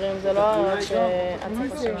כמה דברים, זה לא רק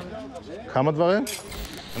הצפה שלנו. כמה דברים?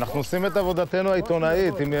 אנחנו עושים את עבודתנו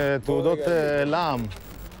העיתונאית עם תעודות לעם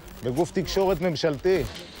בגוף תקשורת ממשלתי.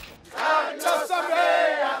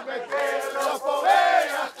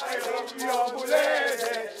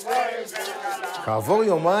 כעבור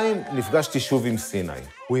יומיים נפגשתי שוב עם סיני.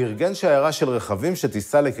 הוא ארגן שיירה של רכבים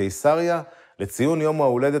שטיסה לקיסריה לציון יום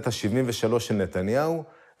ההולדת ה-73 של נתניהו,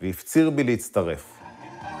 והפציר בי להצטרף.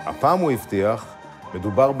 הפעם הוא הבטיח,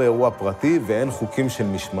 מדובר באירוע פרטי ואין חוקים של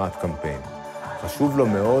משמעת קמפיין. חשוב לו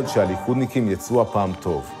מאוד שהליכודניקים יצאו הפעם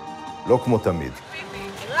טוב, לא כמו תמיד.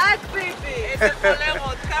 רק ביבי! איזה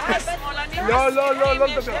קולרות, כמה שמאלנים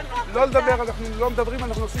לא לדבר, אנחנו לא מדברים,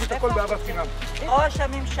 אנחנו עושים את הכל באהבת חינם. ראש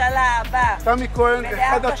הממשלה הבא. תמי כהן,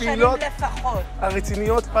 אחד הפעילות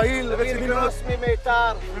הרציניות, פעיל, רציני מאוד.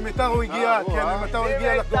 ממיתר. ממיתר הוא הגיע, כן, ממיתר הוא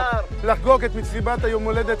הגיע לחגוג את מסיבת היום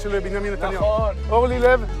הולדת של בנימין נתניהו. נכון. אורלי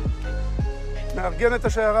לב, מארגנת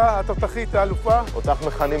השיירה, התותחית, האלופה. אותך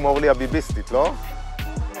מכנים אורלי הביביסטית, לא?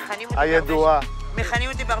 הידועה. מכנים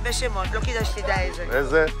אותי בהרבה שמות, לא כדאי שתדע איזה.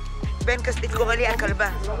 איזה? בן כספית גורלי הכלבה.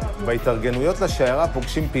 בהתארגנויות לשיירה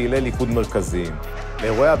פוגשים פעילי ליכוד מרכזיים.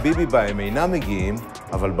 לאירועי הביבי בה הם אינם מגיעים,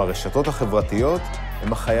 אבל ברשתות החברתיות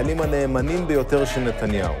הם החיילים הנאמנים ביותר של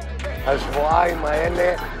נתניהו. השבועיים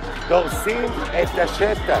האלה דורסים את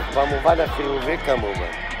השטח, במובן החיובי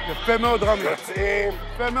כמובן. יפה מאוד, רמי. יוצאים,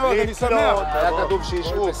 יפה מאוד, אני שמח. היה כתוב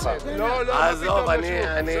שישבו אותך. לא, עזוב,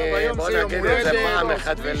 בוא נגיד את זה פעם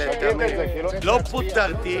אחת ולתמיד. לא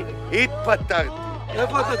פוטרתי, התפטרתי.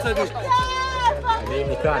 איפה אתה צדיק? אני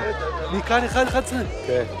מכאן. מכאן 11?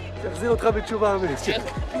 כן. תחזיר אותך בתשובה אמיתית.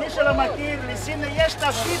 מי שלא מכיר, לסיני יש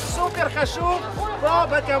תפקיד סופר חשוב פה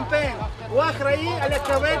בקמפיין. הוא אחראי על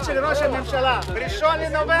הקמפיין של ראש הממשלה. ב1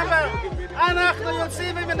 לנובמבר אנחנו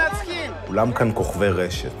יוצאים ומנצחים. כולם כאן כוכבי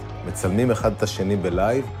רשת, מצלמים אחד את השני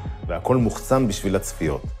בלייב, והכל מוחצן בשביל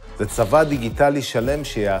הצפיות. זה צבא דיגיטלי שלם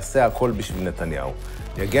שיעשה הכל בשביל נתניהו.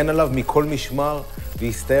 יגן עליו מכל משמר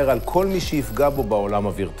ויסתער על כל מי שיפגע בו בעולם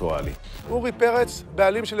הווירטואלי. אורי פרץ,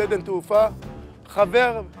 בעלים של עדן תעופה,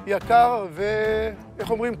 חבר יקר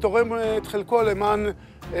ואיך אומרים, תורם את חלקו למען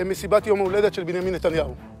מסיבת יום ההולדת של בנימין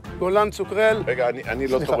נתניהו. גולן צוקרל. רגע, אני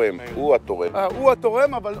לא תורם, הוא התורם. הוא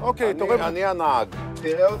התורם, אבל אוקיי, תורם. אני הנהג.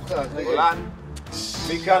 תראה אותך, גולן.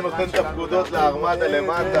 מכאן נותן את הפקודות לארמדה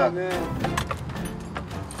למטה.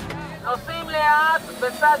 נוסעים לאט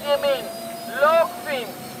בצד ימין, לא עוקפים.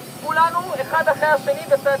 כולנו אחד אחרי השני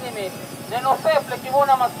בצד ימין. ננופף לכיוון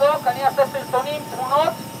המסוק, אני אעשה סרטונים,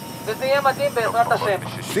 תמונות, וזה יהיה מדהים בעזרת השם.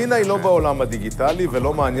 סיני לא בעולם הדיגיטלי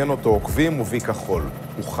ולא מעניין אותו עוקבים ובי כחול.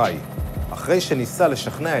 הוא חי. אחרי שניסה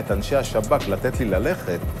לשכנע את אנשי השב"כ לתת לי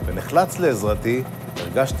ללכת, ונחלץ לעזרתי,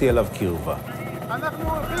 הרגשתי אליו קרבה. אנחנו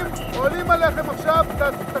עולים עליכם עכשיו,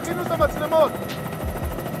 תכינו את המצלמות.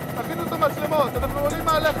 תכינו את המצלמות, אנחנו עולים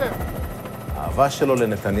מעליכם. האהבה שלו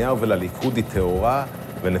לנתניהו ולליכוד היא טהורה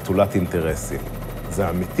ונטולת אינטרסים. זה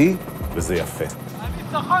אמיתי וזה יפה.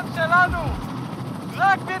 הניצחון שלנו!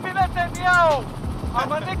 רק ביבי נתניהו!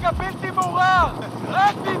 המנהיג הבלתי מעורער!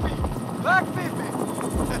 רק ביבי! רק ביבי!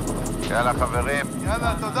 יאללה חברים.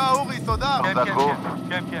 יאללה, תודה אורי, תודה.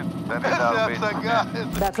 כן. איזה הצגה.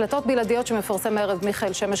 בהקלטות בלעדיות שמפרסם הערב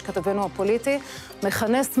מיכאל שמש כתבנו הפוליטי,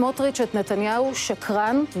 מכנה סמוטריץ' את נתניהו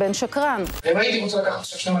שקרן בן שקרן. אם הייתי רוצה לקחת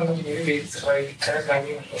עכשיו 2 מנדטים מביבי, הייתי צריך להיכנס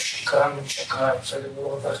להגיד לו שקרן בן שקרן, בסדר,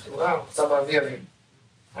 הוא רוצה לכתיבה, הוא רוצה והביא.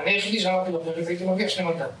 אני היחידי שאמרתי בפרק, הייתי מגיע 2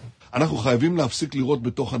 מנדטים. אנחנו חייבים להפסיק לראות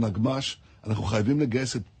בתוך הנגמש, אנחנו חייבים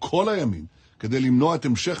לגייס את כל הימין, כדי למנוע את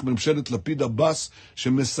המשך ממשלת לפיד הבאס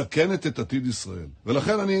שמסכנת את עתיד ישראל.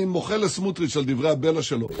 ולכן אני מוחל לסמוטריץ' על דברי הבלע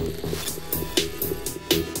שלו.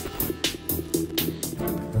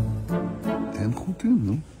 אין חוטים,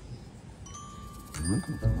 נו.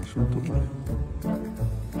 משהו טוב.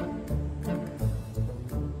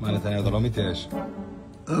 מה, נתניהו, אתה לא מתייאש?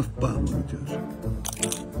 אף פעם לא מתייאש.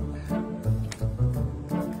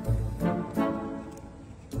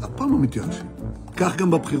 אף פעם לא מתייאשים. כך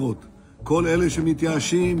גם בבחירות. כל אלה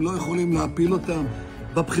שמתייאשים לא יכולים להפיל אותם.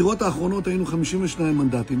 בבחירות האחרונות היינו 52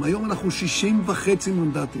 מנדטים, היום אנחנו 60.5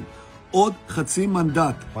 מנדטים. עוד חצי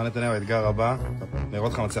מנדט. מה נתניהו, האתגר הבא? נראה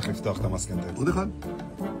אותך מצליח לפתוח את המסקנטל. עוד אחד.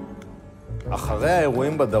 אחרי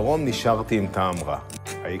האירועים בדרום נשארתי עם טעם רע.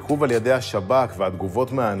 העיכוב על ידי השב"כ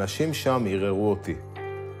והתגובות מהאנשים שם ערערו אותי.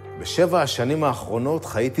 ב7 השנים האחרונות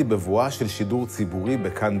חייתי בבואה של שידור ציבורי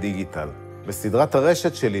בקאן-דיגיטל. בסדרת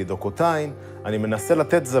הרשת שלי, דוקותיים, אני מנסה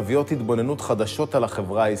לתת זוויות התבוננות חדשות על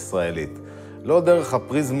החברה הישראלית. לא דרך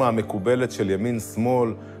הפריזמה המקובלת של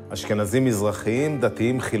ימין-שמאל, אשכנזים מזרחיים,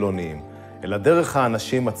 דתיים חילוניים, אלא דרך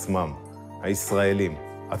האנשים עצמם, הישראלים.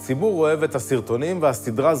 הציבור אוהב את הסרטונים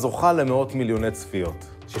והסדרה זוכה למאות מיליוני צפיות.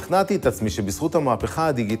 שכנעתי את עצמי שבזכות המהפכה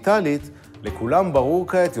הדיגיטלית, לכולם ברור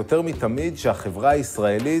כעת יותר מתמיד שהחברה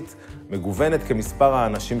הישראלית מגוונת כמספר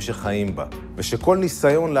האנשים שחיים בה, ושכל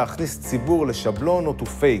ניסיון להכניס ציבור לשבלון או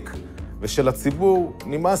פייק, ושלציבור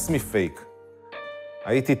נמאס מפייק.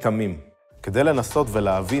 הייתי תמים. כדי לנסות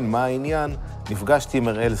ולהבין מה העניין, נפגשתי עם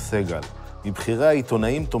אראל סגל, מבחירי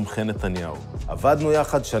העיתונאים תומכי נתניהו. עבדנו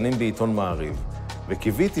יחד שנים בעיתון מעריב,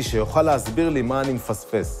 וקיוויתי שיוכל להסביר לי מה אני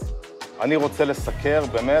מפספס. אני רוצה לסקר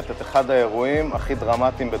באמת את אחד האירועים הכי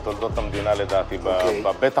דרמטיים בתולדות המדינה לדעתי,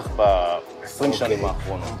 בטח ב-20 שנים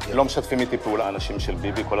האחרונות. לא משתפים איתי פעולה אנשים של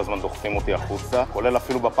ביבי, כל הזמן דוחפים אותי החוצה, כולל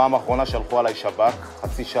אפילו בפעם האחרונה שהלכו עליי שב"כ,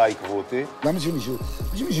 חצי שעה עקבו אותי. למה שמישהו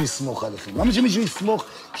יסמוך עליכם? למה שמישהו יסמוך?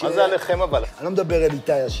 מה זה עליכם אבל? אני לא מדבר על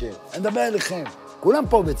איתי השם, אני מדבר עליכם. כולם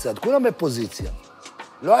פה בצד, כולם בפוזיציה.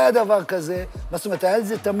 לא היה דבר כזה, מה זאת אומרת, היה על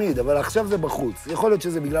זה תמיד, אבל עכשיו זה בחוץ. יכול להיות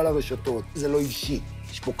שזה בגלל הרשתות, זה לא אישי.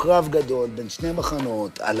 יש פה קרב גדול בין שני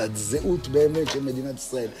מחנות, על הזהות באמת של מדינת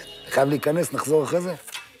ישראל. חייב להיכנס, נחזור אחרי זה.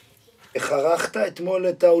 איך ערכת אתמול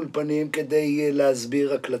את האולפנים כדי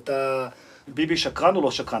להסביר הקלטה? ביבי שקרן או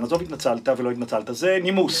לא שקרן? עזוב התנצלת ולא התנצלת, זה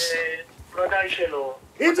נימוס. ודאי שלא.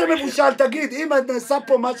 אם זה מבושל, תגיד, אם נעשה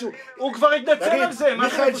פה משהו... הוא כבר התנצל על זה, מה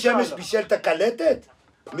זה מבושל? מיכאל שמש בישל את הקלטת?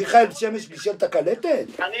 מיכאל שמש בישל את הקלטת?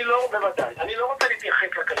 אני לא, בוודאי. אני לא רוצה להתייחס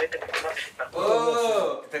לקלטת.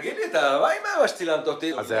 תגיד לי, מה עם מה שצילמת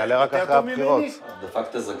אותי? אז זה יעלה רק אחרי הבחירות.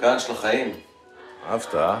 דפקת זקן של החיים.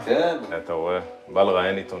 אהבת, אה? כן. אתה רואה, בא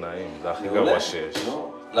לראיין עיתונאים, זה הכי גרוע שיש.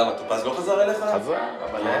 למה, טופז לא חזר אליך? חזר,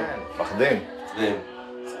 אבל אין, פחדים.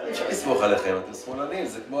 אפשר לסמוך עליכם, אתם שמאלנים,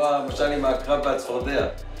 זה כמו המשל עם הקרב והצפרדע.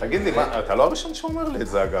 תגיד לי, אתה לא הראשון שאומר לי את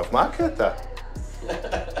זה אגב, מה הקטע?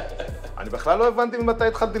 אני בכלל לא הבנתי ממתי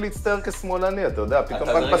התחלתי להצטער כשמאלני, אתה יודע, פתאום...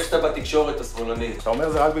 אתה נראה שאתה בתקשורת השמאלנית. אתה אומר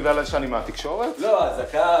זה רק בגלל שאני מהתקשורת? לא,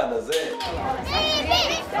 הזקן, הזה.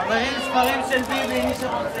 חברים, ספרים של ביבי, מי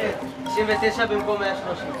שרוצה. 99 במקום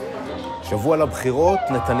 130. שבוע לבחירות,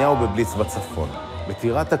 נתניהו בבליץ בצפון.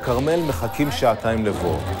 בטירת הכרמל מחכים שעתיים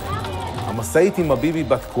לבוא. המשאית עם הביבי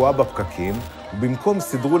בתקועה בפקקים, ובמקום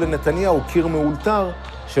סידרו לנתניהו קיר מאולתר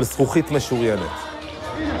של זכוכית משוריינת.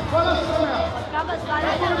 כל השמח. כמה זמן?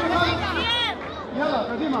 יאללה,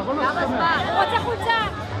 קדימה, בוא נשמח. רוצה חולצה.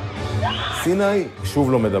 סיני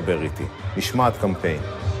שוב לא מדבר איתי. נשמעת קמפיין.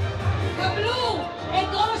 קבלו את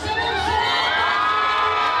ראש הממשלה!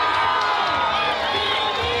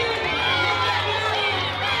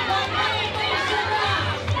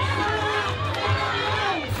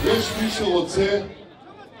 יש מי שרוצה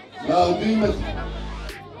להרדים את...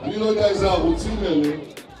 אני לא יודע איזה ערוצים אלה,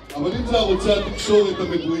 אבל אם זה ערוצי התקשורת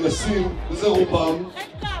המגויסים, וזה רובם,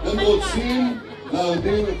 הם רוצים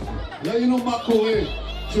להרדים את... ראינו מה קורה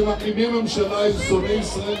כשמקימים ממשלה עם שונאי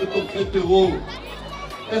ישראל ותומכי טרור.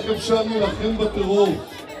 איך אפשר להילחם בטרור?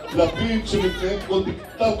 לפיד שמתנהג כמו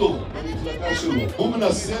דיקטטור במפלגה שלו. הוא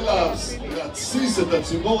מנסה להתסיס את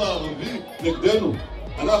הציבור הערבי נגדנו.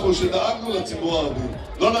 אנחנו שדאגנו לציבור הערבי,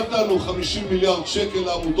 לא נתנו 50 מיליארד שקל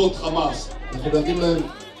לעמותות חמאס. אנחנו דאגים להם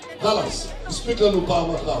חלאס, הספיק לנו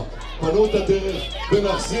פעם אחת. פנו את הדרך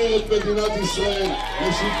ונחזיר את מדינת ישראל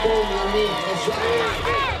לשלטון ימין חזק.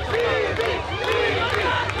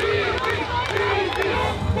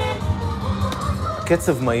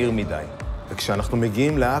 קצב מהיר מדי, וכשאנחנו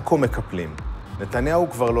מגיעים לעכו מקפלים.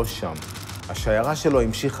 נתניהו כבר לא שם. השיירה שלו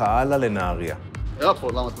המשיכה הלאה לנהריה. יפו,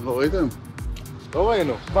 למה אתם לא ראיתם? לא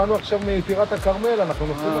ראינו. באנו עכשיו מטירת הכרמל, אנחנו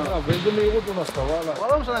נוסעים לך, באיזה מהירות הוא נסע,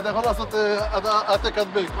 וואלה. לא משנה, אתה יכול לעשות העתק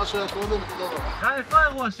הדבק, מה שקוראים לזה. איפה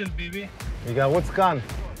האירוע של ביבי? רגע, ערוץ כאן.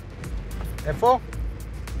 איפה?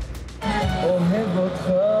 אוהב אותך,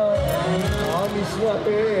 עם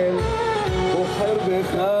ישראל, בוחר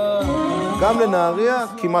בך. גם לנהריה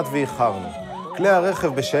כמעט ואיחרנו. כלי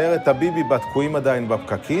הרכב בשיירת הביבי בתקועים עדיין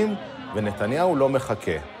בפקקים, ונתניהו לא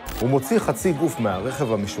מחכה. הוא מוציא חצי גוף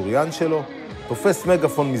מהרכב המשוריין שלו, תופס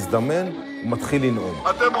מגפון מזדמן ומתחיל לנאום.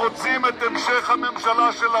 אתם רוצים את המשך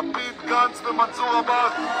הממשלה של לפיד, גנץ ומנסור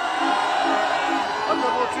עבאס?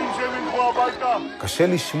 אתם רוצים שהם ילכו הביתה? קשה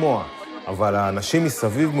לשמוע, אבל האנשים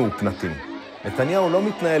מסביב מאופנתים. נתניהו לא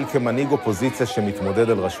מתנהל כמנהיג אופוזיציה שמתמודד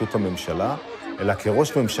על ראשות הממשלה, אלא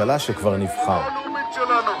כראש ממשלה שכבר נבחר.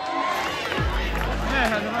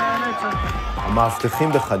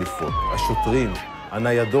 המאבטחים בחליפות, השוטרים,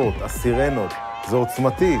 הניידות, הסירנות, זה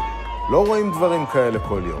עוצמתי. לא רואים דברים כאלה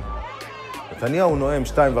כל יום. נתניהו נואם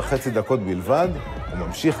 2.5 דקות בלבד,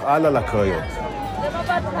 וממשיך הלאה לקריות.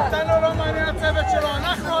 אותנו לא מעניין הצוות שלו,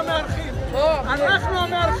 אנחנו המארחים. אנחנו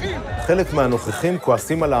המארחים. חלק מהנוכחים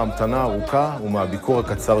כועסים על ההמתנה הארוכה ומהביקור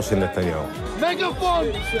הקצר של נתניהו. מגפון!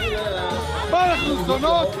 מה אנחנו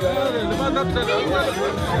זונות?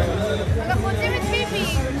 אנחנו רוצים את ביבי.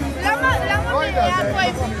 למה בעכו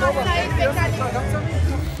איפה חיים וכאן?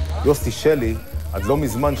 יוסי שלי, עד לא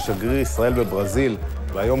מזמן שגריר ישראל בברזיל,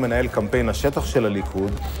 והיום מנהל קמפיין השטח של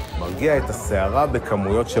הליכוד, מרגיע את הסערה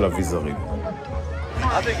בכמויות של אביזרים.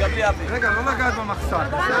 אבי, גם לי אבי. רגע, לא לגעת במחסן.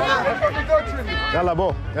 יאללה,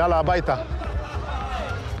 בוא, יאללה, הביתה.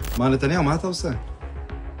 מה, נתניהו, מה אתה עושה?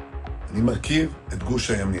 אני מרכיב את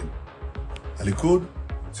גוש הימין. הליכוד,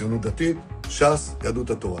 ציונות דתית, ש"ס, יהדות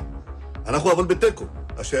התורה. אנחנו אבל בתיקו.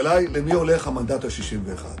 השאלה היא למי הולך המנדט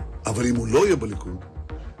ה-61. אבל אם הוא לא יהיה בליכוד,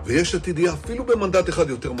 ויש עתיד יהיה אפילו במנדט אחד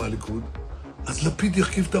יותר מהליכוד, אז לפיד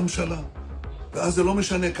ירכיב את הממשלה. ואז זה לא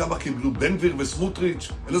משנה כמה קיבלו בן גביר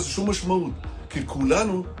וסמוטריץ', אין לזה שום משמעות. כי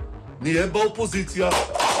כולנו נהיה באופוזיציה.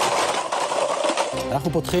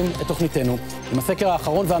 אנחנו פותחים את תוכניתנו עם הסקר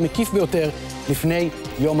האחרון והמקיף ביותר לפני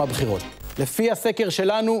יום הבחירות. לפי הסקר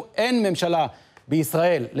שלנו אין ממשלה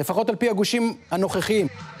בישראל, לפחות על פי הגושים הנוכחיים.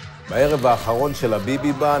 בערב האחרון של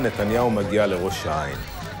הביבי בא, נתניהו מגיע לראש העין.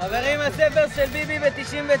 חברים, הספר של ביבי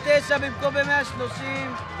ב-99 במקום ב-130.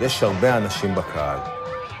 יש הרבה אנשים בקהל.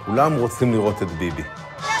 כולם רוצים לראות את ביבי.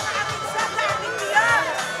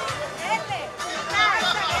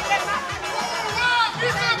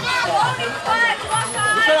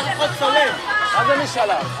 מה זה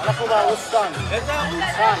משאלה? אנחנו בערוץ כאן. איזה ערוץ?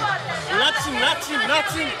 נאצים, נאצים,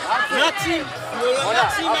 נאצים, נאצים,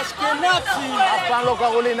 נאצים, אשכנזים. אף פעם לא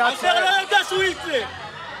קראו לי נאצים. אתה לא יודע שהוא יצא.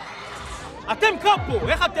 אתם קאפו,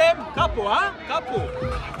 איך אתם? קאפו, קאפו.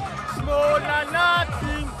 שמאלה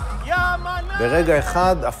נאצים, ימנה. ברגע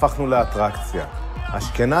אחד הפכנו לאטרקציה.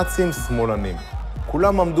 אשכנזים שמאלנים.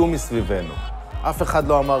 כולם עמדו מסביבנו. אף אחד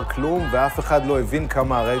לא אמר כלום ואף אחד לא הבין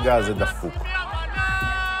כמה הרגע הזה דפוק.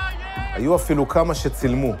 היו אפילו כמה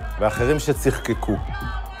שצילמו, ואחרים שצחקקו.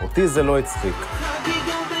 אותי זה לא הצחיק.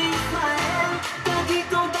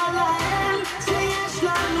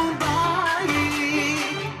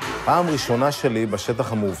 פעם ראשונה שלי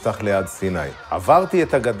בשטח המאובטח ליד סיני. עברתי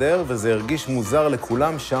את הגדר וזה הרגיש מוזר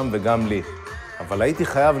לכולם שם וגם לי. אבל הייתי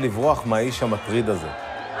חייב לברוח מהאיש המטריד הזה.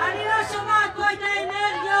 אני לא שומעת פה את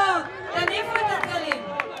האנרגיות! תניפו את הדגלים!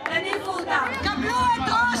 תניפו אותם! קבלו את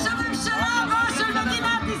ראש הממשלה, ראש של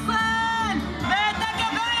מדינת ישראל! ואת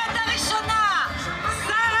הגברת הראשונה!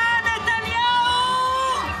 שרה נתניהו!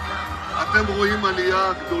 אתם רואים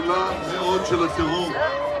עלייה גדולה מאוד של הטרור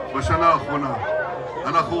בשנה האחרונה.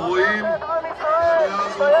 אנחנו רואים העלייה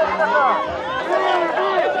הזאת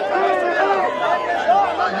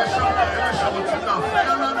יש שם כאלה שרוצים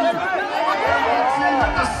להפריע לנו. אתם רוצים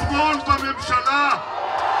את השמאל בממשלה.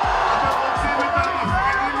 אתם רוצים את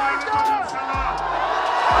המפגינים האלה בממשלה.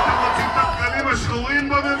 אתם רוצים את הדגלים השחורים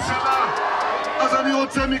בממשלה. אז אני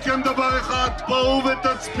רוצה מכם דבר אחד, בואו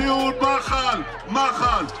ותצביעו מחל,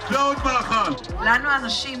 מחל ועוד מחל. לנו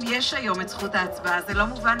האנשים יש היום את זכות ההצבעה, זה לא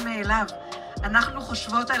מובן מאליו. אנחנו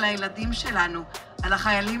חושבות על הילדים שלנו, על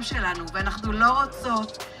החיילים שלנו, ואנחנו לא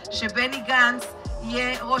רוצות שבני גנץ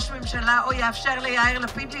יהיה ראש ממשלה או יאפשר ליאיר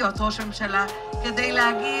לפיד להיות ראש ממשלה, כדי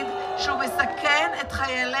להגיד שהוא מסכן את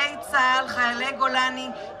חיילי צה"ל, חיילי גולני,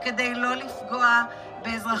 כדי לא לפגוע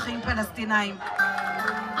באזרחים פלסטינאים.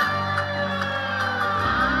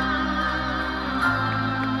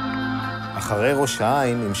 אחרי ראש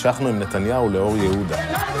העין המשכנו עם נתניהו לאור יהודה.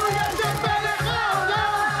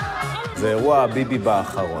 זה אירוע הביבי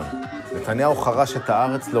באחרון. נתניהו חרש את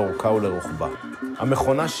הארץ לאורכה ולרוחבה.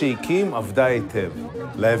 המכונה שהקים עבדה היטב.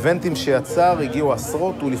 לאבנטים שיצר הגיעו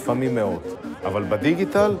עשרות ולפעמים מאות. אבל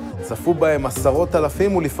בדיגיטל צפו בהם עשרות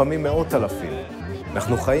אלפים ולפעמים מאות אלפים.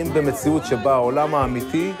 אנחנו חיים במציאות שבה העולם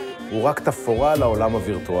האמיתי הוא רק תפאורה לעולם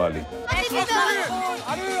הווירטואלי.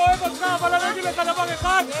 אני אוהב אותך, אבל אני אגיד לך דבר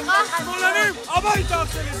אחד. שמאלנים, הביתה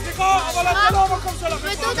שלי, סליחה, אבל אתה לא המקום שלכם.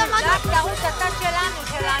 רק תראו את הצד שלנו,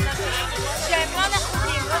 של האנשים, שהם לא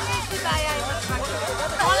נחודים, לא שיש לי בעיה עם עצמם.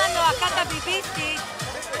 כל הנועקת הביביסטית,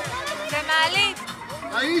 זה מעליב.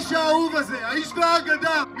 האיש האהוב הזה, האיש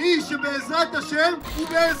והאגדה, מי שבעזרת השם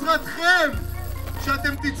ובעזרתכם,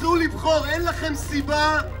 שאתם תצאו לבחור, אין לכם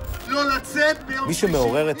סיבה לא לצאת ביום... מי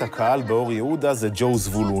שמעורר את הקהל באור יהודה זה ג'ו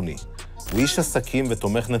זבולוני. הוא איש עסקים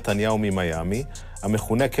ותומך נתניהו ממיימי,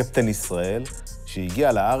 המכונה קפטן ישראל,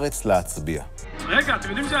 שהגיע לארץ להצביע. רגע, אתם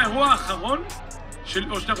יודעים שזה האירוע האחרון?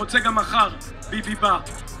 או שאתה רוצה גם מחר, ביבי בא.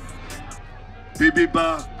 ביבי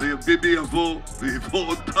בא, וביבי יבוא, ויבוא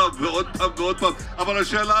עוד פעם ועוד פעם ועוד פעם. אבל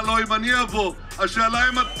השאלה לא אם אני אבוא, השאלה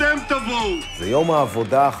אם אתם תבואו. זה יום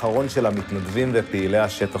העבודה האחרון של המתנדבים ופעילי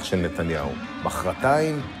השטח של נתניהו.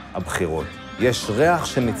 מחרתיים, הבחירות. יש ריח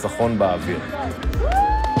של ניצחון באוויר.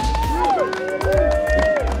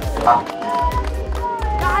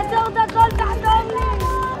 תעזור את הכל, תעזור לי!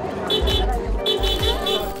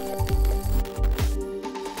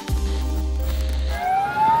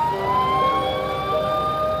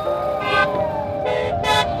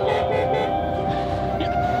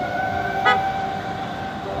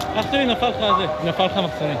 אח שלי נפל לך הזה, נפל לך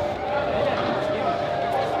מחסנית.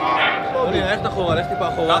 לך אחורה, לך טיפה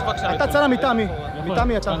אחורה. אתה צלם מטעמי,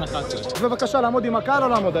 מטעמי אתה. בבקשה לעמוד עם הקהל או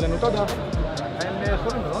לעמוד עלינו, תודה.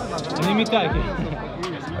 אני איתי.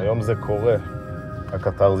 היום זה קורה,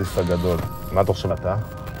 הקתרזיס הגדול. מה אתה חושב אתה?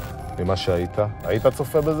 ממה שהיית? היית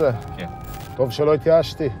צופה בזה? כן. טוב שלא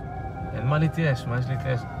התייאשתי. אין מה להתייאש, מה יש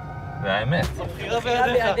להתייאש? זה האמת. הבחירה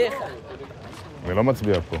בידיך. אני לא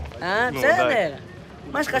מצביע פה. בסדר.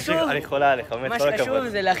 מה שחשוב... אני חולה עליך, באמת, כל הכבוד. מה שחשוב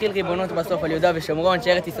זה להכיל ריבונות בסוף על יהודה ושומרון,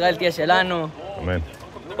 שארץ ישראל תהיה שלנו. אמן.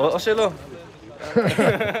 או שלא.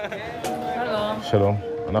 שלום. שלום.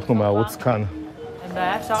 אנחנו מערוץ כאן. אין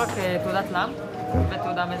בעיה, אפשר רק תעודת למ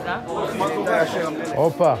ותעודה מזהה.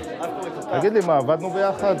 הופה. תגיד לי, מה, עבדנו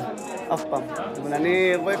ביחד? אף פעם. אבל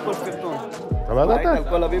אני רואה כל סרטון. אתה לא ידעת? על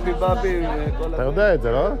כל הביבי בבי וכל... אתה יודע את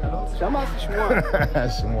זה, לא? שמעתי, שמוע.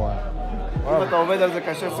 שמוע. אם אתה עובד על זה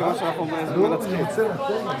קשה, סימן שאנחנו מנצחים.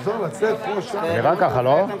 נחזור לצאת כמו שם. נראה ככה,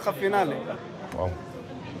 לא? נתן לך פינאלי. וואו.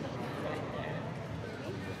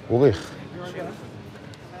 אוריך.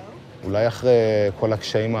 אולי אחרי כל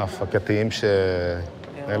הקשיים ההפקתיים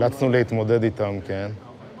שנאלצנו להתמודד איתם, כן?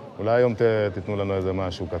 אולי היום תיתנו לנו איזה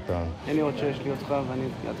משהו קטן. אין לי עוד שיש לי אותך ואני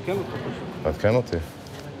אעדכן אותך פשוט. תעדכן אותי.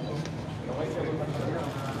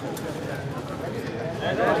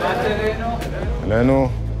 אלינו.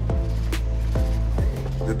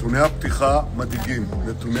 נתוני הפתיחה מדאיגים.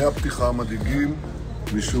 נתוני הפתיחה מדאיגים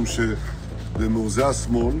משום שבמעוזי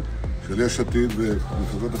השמאל של יש עתיד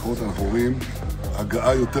ובמפלגות אחרות אנחנו רואים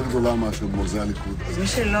הגעה יותר גדולה מאשר במעוזי הליכוד. מי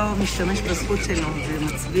שלא משתמש בזכות שלו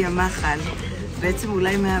ומצביע מחל, בעצם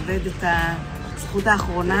אולי מאבד את הזכות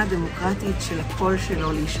האחרונה הדמוקרטית של הקול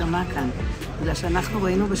שלו להישמע כאן. בגלל שאנחנו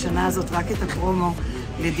ראינו בשנה הזאת רק את הפרומו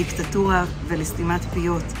לדיקטטורה ולסתימת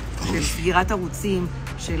פיות, של סגירת ערוצים,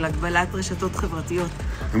 של הגבלת רשתות חברתיות.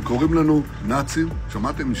 הם קוראים לנו נאצים,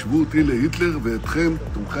 שמעתם, ישבו אותי להיטלר ואתכם,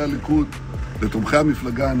 תומכי הליכוד, לתומכי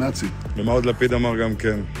המפלגה הנאצית. ומה עוד לפיד אמר גם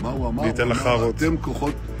כן? מה הוא אמר? ניתן לחרות. אתם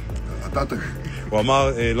כוחות... אתה תגיד. הוא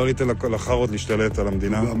אמר, לא ניתן לחרות להשתלט על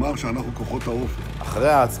המדינה. הוא אמר שאנחנו כוחות האופי. אחרי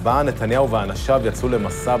ההצבעה, נתניהו ואנשיו יצאו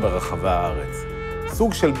למסע ברחבי הארץ.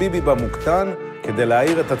 סוג של ביבי במוקטן, כדי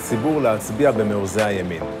להעיר את הציבור להצביע במעוזי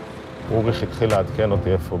הימין. אוריך התחיל לעדכן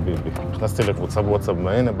אותי איפה ביבי. נכנסתי לקבוצה בוואטסאפ,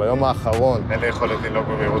 הנה, ביום האחרון. אין לי יכולת לנהוג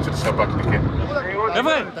במהירות של שב"כניקים.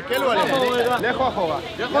 חבר'ה, תקלו עליהם, לכו אחורה.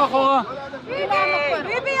 לכו אחורה.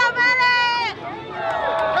 ביבי המלך!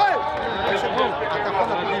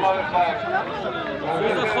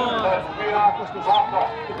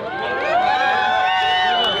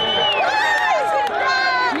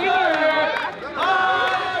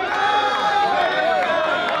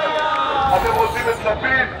 אתם רוצים את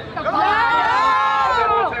לפיד? לא!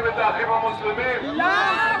 אתם רוצים את האחים המוסלמים? לא!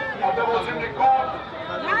 אתם רוצים ליכוד?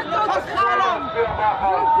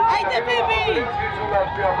 הייתה ביבי!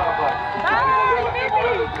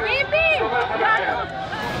 ביבי!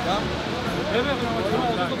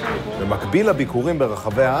 במקביל לביקורים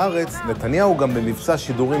ברחבי הארץ, נתניהו גם במבצע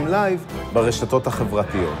שידורים לייב ברשתות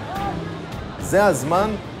החברתיות. זה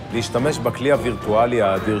הזמן להשתמש בכלי הווירטואלי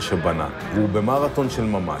האדיר שבנה, והוא במרתון של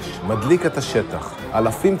ממש, מדליק את השטח,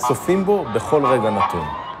 אלפים צופים בו בכל רגע נתון.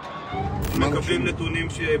 מקבלים נתונים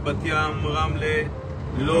שבת ים, רמלה,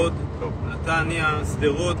 לוד, נתניה,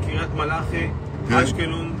 שדרות, קריית מלאכי,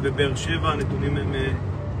 אשקלון ובאר שבע, הנתונים הם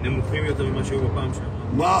נמוכים יותר ממה שהיו בפעם שעברה.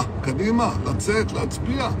 מה? קדימה, לצאת,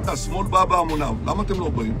 להצביע. השמאל בא בהמוניו, למה אתם לא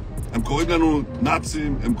באים? הם קוראים לנו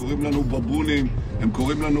נאצים, הם קוראים לנו בבונים, הם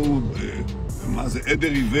קוראים לנו, מה זה, עדר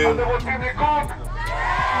עיוור. אתם רוצים ליכוד?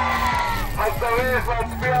 אז צריך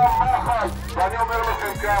להצביע מחל. ואני אומר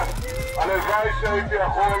לכם כאן, הלוואי שהייתי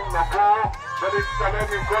יכול לבוא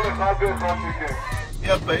ולהצטלם עם כל אחד ואחד מכם.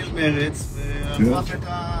 היה פעיל מרץ, והפך את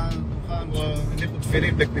הדוכן, הניחו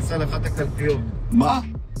תפילין בכניסה לאחת הקלפיות. מה?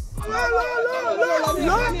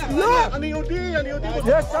 לא, אני יהודי,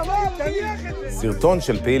 יש שמה, תניח את זה. סרטון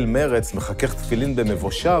של פעיל מרץ מחכך תפילין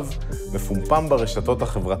במבושב, מפומפם ברשתות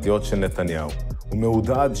החברתיות של נתניהו. הוא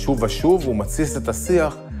מעודד שוב ושוב ומציס את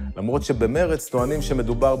השיח, למרות שבמרץ טוענים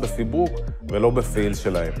שמדובר בפיברוק ולא בפעיל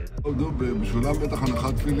שלהם. בשבילם בטח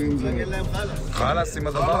הנחת תפילין זה... נגיד להם חלאס עם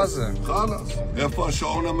הדבר הזה. חלאס. איפה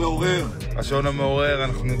השעון המעורר? השעון המעורר,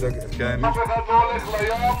 אנחנו נדאג... כן. אף אחד לא הולך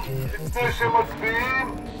לים לפני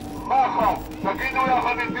שמצביעים מחל. תגידו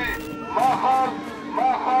יחד איתי, מחל,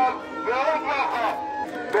 מחל ועוד מחל.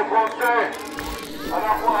 בפרונטה,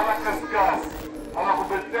 אנחנו על הקסקס. אנחנו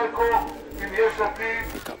בתיקו עם יש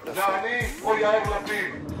עתיד, זה אני או יאיר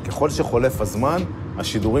לפיד. ככל שחולף הזמן,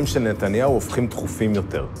 השידורים של נתניהו הופכים דחופים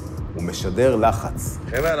יותר. הוא משדר לחץ.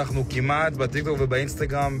 חבר'ה, אנחנו כמעט בטיקטוק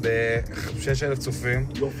ובאינסטגרם ב-6,000 צופים.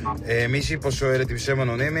 מישהי פה שואלת עם שם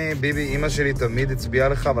אנונימי, ביבי, אמא שלי תמיד הצביעה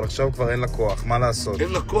לך, אבל עכשיו כבר אין לה כוח, מה לעשות?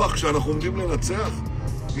 אין לה כוח כשאנחנו עומדים לנצח.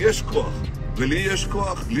 יש כוח. ולי יש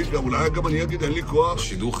כוח. אולי גם אני אגיד, אין לי כוח.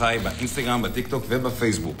 שידור חי באינסטגרם, בטיקטוק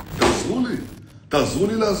ובפייסבוק. תעזרו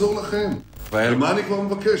לי לעזור לכם. מה אני כבר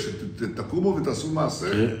מבקש? תקומו ותעשו מעשה.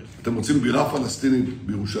 אתם רוצים בירה פלסטינית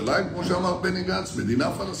בירושלים, כמו שאמר בני גנץ,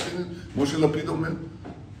 מדינה פלסטינית, כמו שלפיד אומר?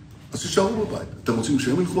 אז תישארו בבית. אתם רוצים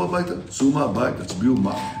שהם ילכו הביתה? צאו מהבית, תצביעו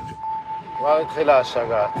מה? כבר התחילה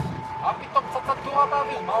השגעת. מה פתאום פצצת תאורה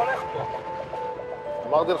באוויר? מה הולך פה?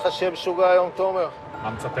 אמרתי לך שיהיה משוגע היום, תומר.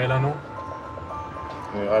 מה מצפה לנו?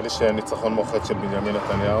 נראה לי שניצחון מוחץ של בנימין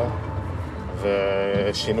נתניהו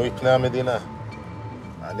ושינוי פני המדינה.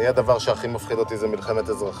 אני, הדבר שהכי מפחיד אותי זה מלחמת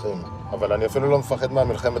אזרחים. אבל אני אפילו לא מפחד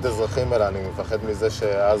מהמלחמת אזרחים, אלא אני מפחד מזה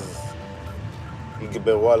שאז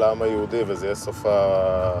יגברו על העם היהודי וזה יהיה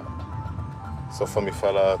סוף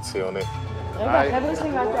המפעל הציוני. רגע, החבר'ה שלי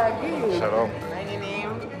מהתאגיד. שלום. מה העניינים?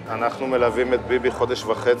 אנחנו מלווים את ביבי חודש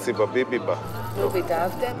וחצי בביבי בה. נו,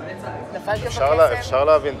 והתאהבתם? נפלתם בקסם? אפשר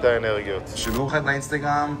להבין את האנרגיות. שידור חי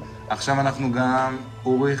באינסטגרם, עכשיו אנחנו גם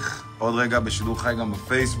אוריך, עוד רגע בשידור חי גם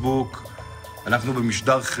בפייסבוק. אנחנו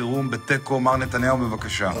במשדר חירום בתיקו, מר נתניהו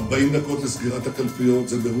בבקשה. 40 דקות לסגירת הקלפיות,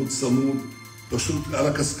 זה ברות צמוד, פשוט על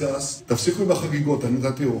הקסקס. תפסיקו עם החגיגות, אני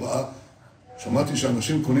נתתי הוראה. שמעתי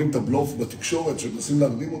שאנשים קונים את הבלוף בתקשורת, שמנסים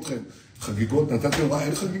להרדים אתכם. חגיגות, נתתי הוראה,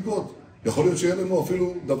 אין חגיגות. יכול להיות שיהיה לנו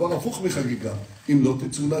אפילו דבר הפוך מחגיגה, אם לא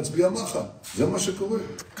תצאו להצביע מחל. זה מה שקורה.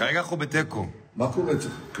 כרגע אנחנו בתיקו. מה קורה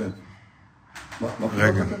אצלך? כן. מה קורה?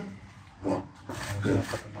 רגע. כן.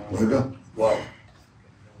 רגע. וואו.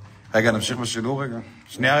 רגע, נמשיך בשידור רגע.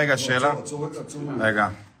 שנייה רגע, שאלה. עצור רגע. רגע.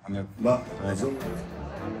 מה?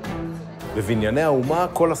 בבנייני האומה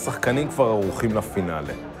כל השחקנים כבר ערוכים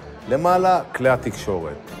לפינאלה. למעלה, כלי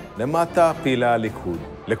התקשורת. למטה, פעילי הליכוד.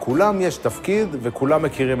 לכולם יש תפקיד וכולם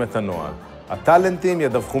מכירים את הנוהל. הטלנטים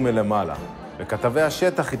ידווחו מלמעלה, וכתבי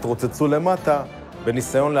השטח יתרוצצו למטה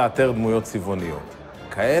בניסיון לאתר דמויות צבעוניות.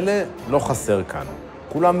 כאלה לא חסר כאן.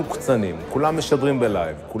 כולם מוקצנים, כולם משדרים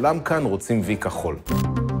בלייב, כולם כאן רוצים וי כחול.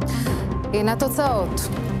 הנה התוצאות.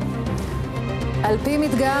 על פי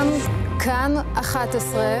מדגם כאן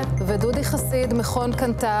 11 ודודי חסיד מכון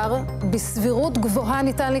קנטר, בסבירות גבוהה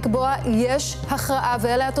ניתן לקבוע יש הכרעה,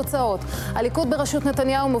 ואלה התוצאות. הליכוד בראשות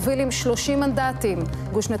נתניהו מוביל עם 30 מנדטים,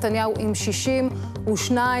 גוש נתניהו עם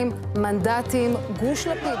 62 מנדטים, גוש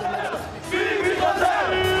לפיד עומד... ביבי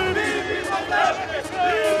חוזר! ביבי חוזר!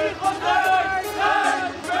 ביבי חוזר!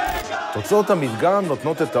 תוצאות המדגם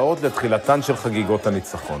נותנות את האות לתחילתן של חגיגות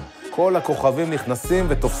הניצחון. כל הכוכבים נכנסים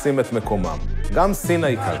ותופסים את מקומם. גם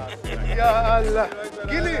סיני כאן. יאללה.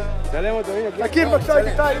 גילי. שלם אותו, הנה. תכיר בבקשה את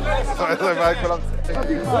איתי.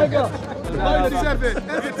 רגע.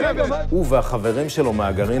 הוא והחברים שלו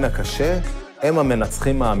מהגרעין הקשה הם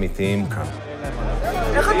המנצחים האמיתיים כאן.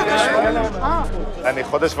 איך אתה קשור? אני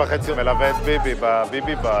חודש וחצי מלווה את ביבי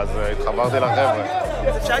בביבי, אז התחברתי לחבר'ה.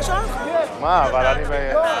 זה שי שלך? מה, אבל אני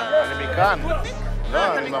מכאן.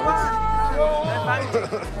 לא, אני מרוץ.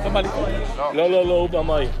 אתה מהליכוד? לא, הוא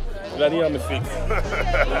במאי. ואני המפיק.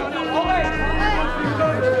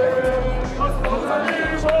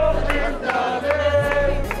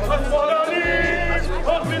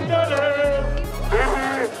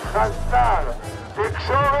 ביבי חסר,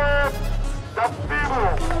 תקשורת, תפתירו.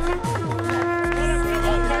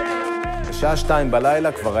 בשעה 2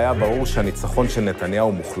 בלילה כבר היה ברור שהניצחון של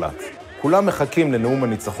נתניהו מוחלט. כולם מחכים לנאום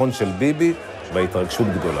הניצחון של ביבי בהתרגשות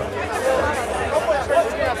גדולה.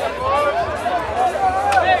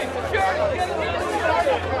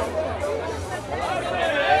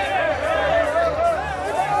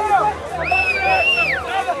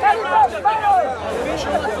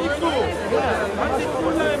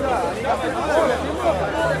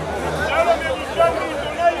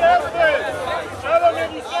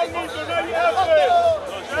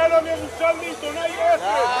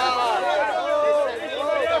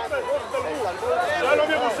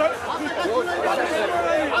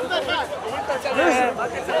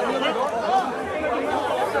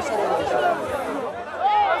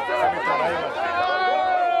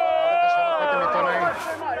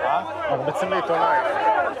 מרביצים לעיתונאים.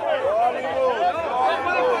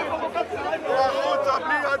 זה החוצה,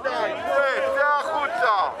 בלי ידיים, זה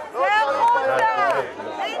החוצה.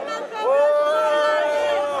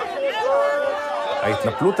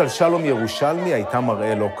 ההתנפלות על שלום ירושלמי הייתה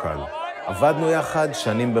מראה לא קל. עבדנו יחד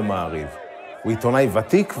שנים במעריב. הוא עיתונאי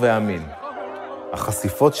ותיק ואמין.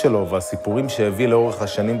 החשיפות שלו והסיפורים שהביא לאורך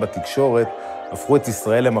השנים בתקשורת הפכו את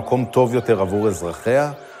ישראל למקום טוב יותר עבור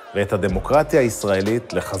אזרחיה, ואת הדמוקרטיה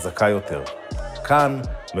הישראלית לחזקה יותר. כאן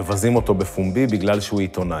מבזים אותו בפומבי בגלל שהוא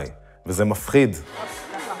עיתונאי, וזה מפחיד.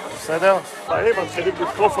 בסדר? באים, מתחילים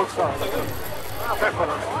לתקוף אותך.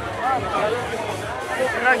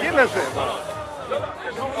 נגיד לזה.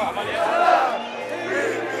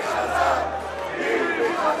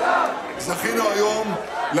 זכינו היום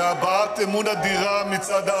להבעת אמון אדירה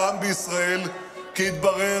מצד העם בישראל, כי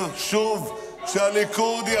התברר שוב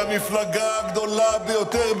שהליכוד היא המפלגה הגדולה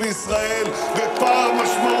ביותר בישראל בפער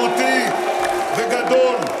משמעותי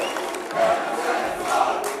וגדול.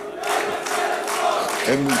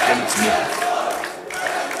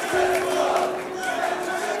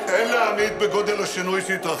 אין להעמיד בגודל השינוי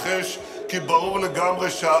שהתרחש, כי ברור לגמרי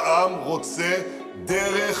שהעם רוצה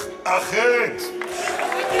דרך אחרת.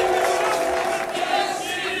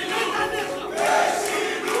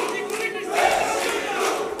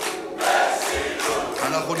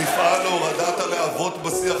 אנחנו נפעל להורדת הלהבות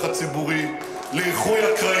בשיח הציבורי, לאיחוי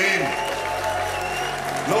הקרעים,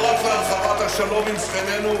 לא רק להרחבת השלום עם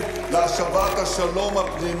שכנינו, להשבת השלום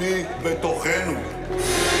הפנימי בתוכנו.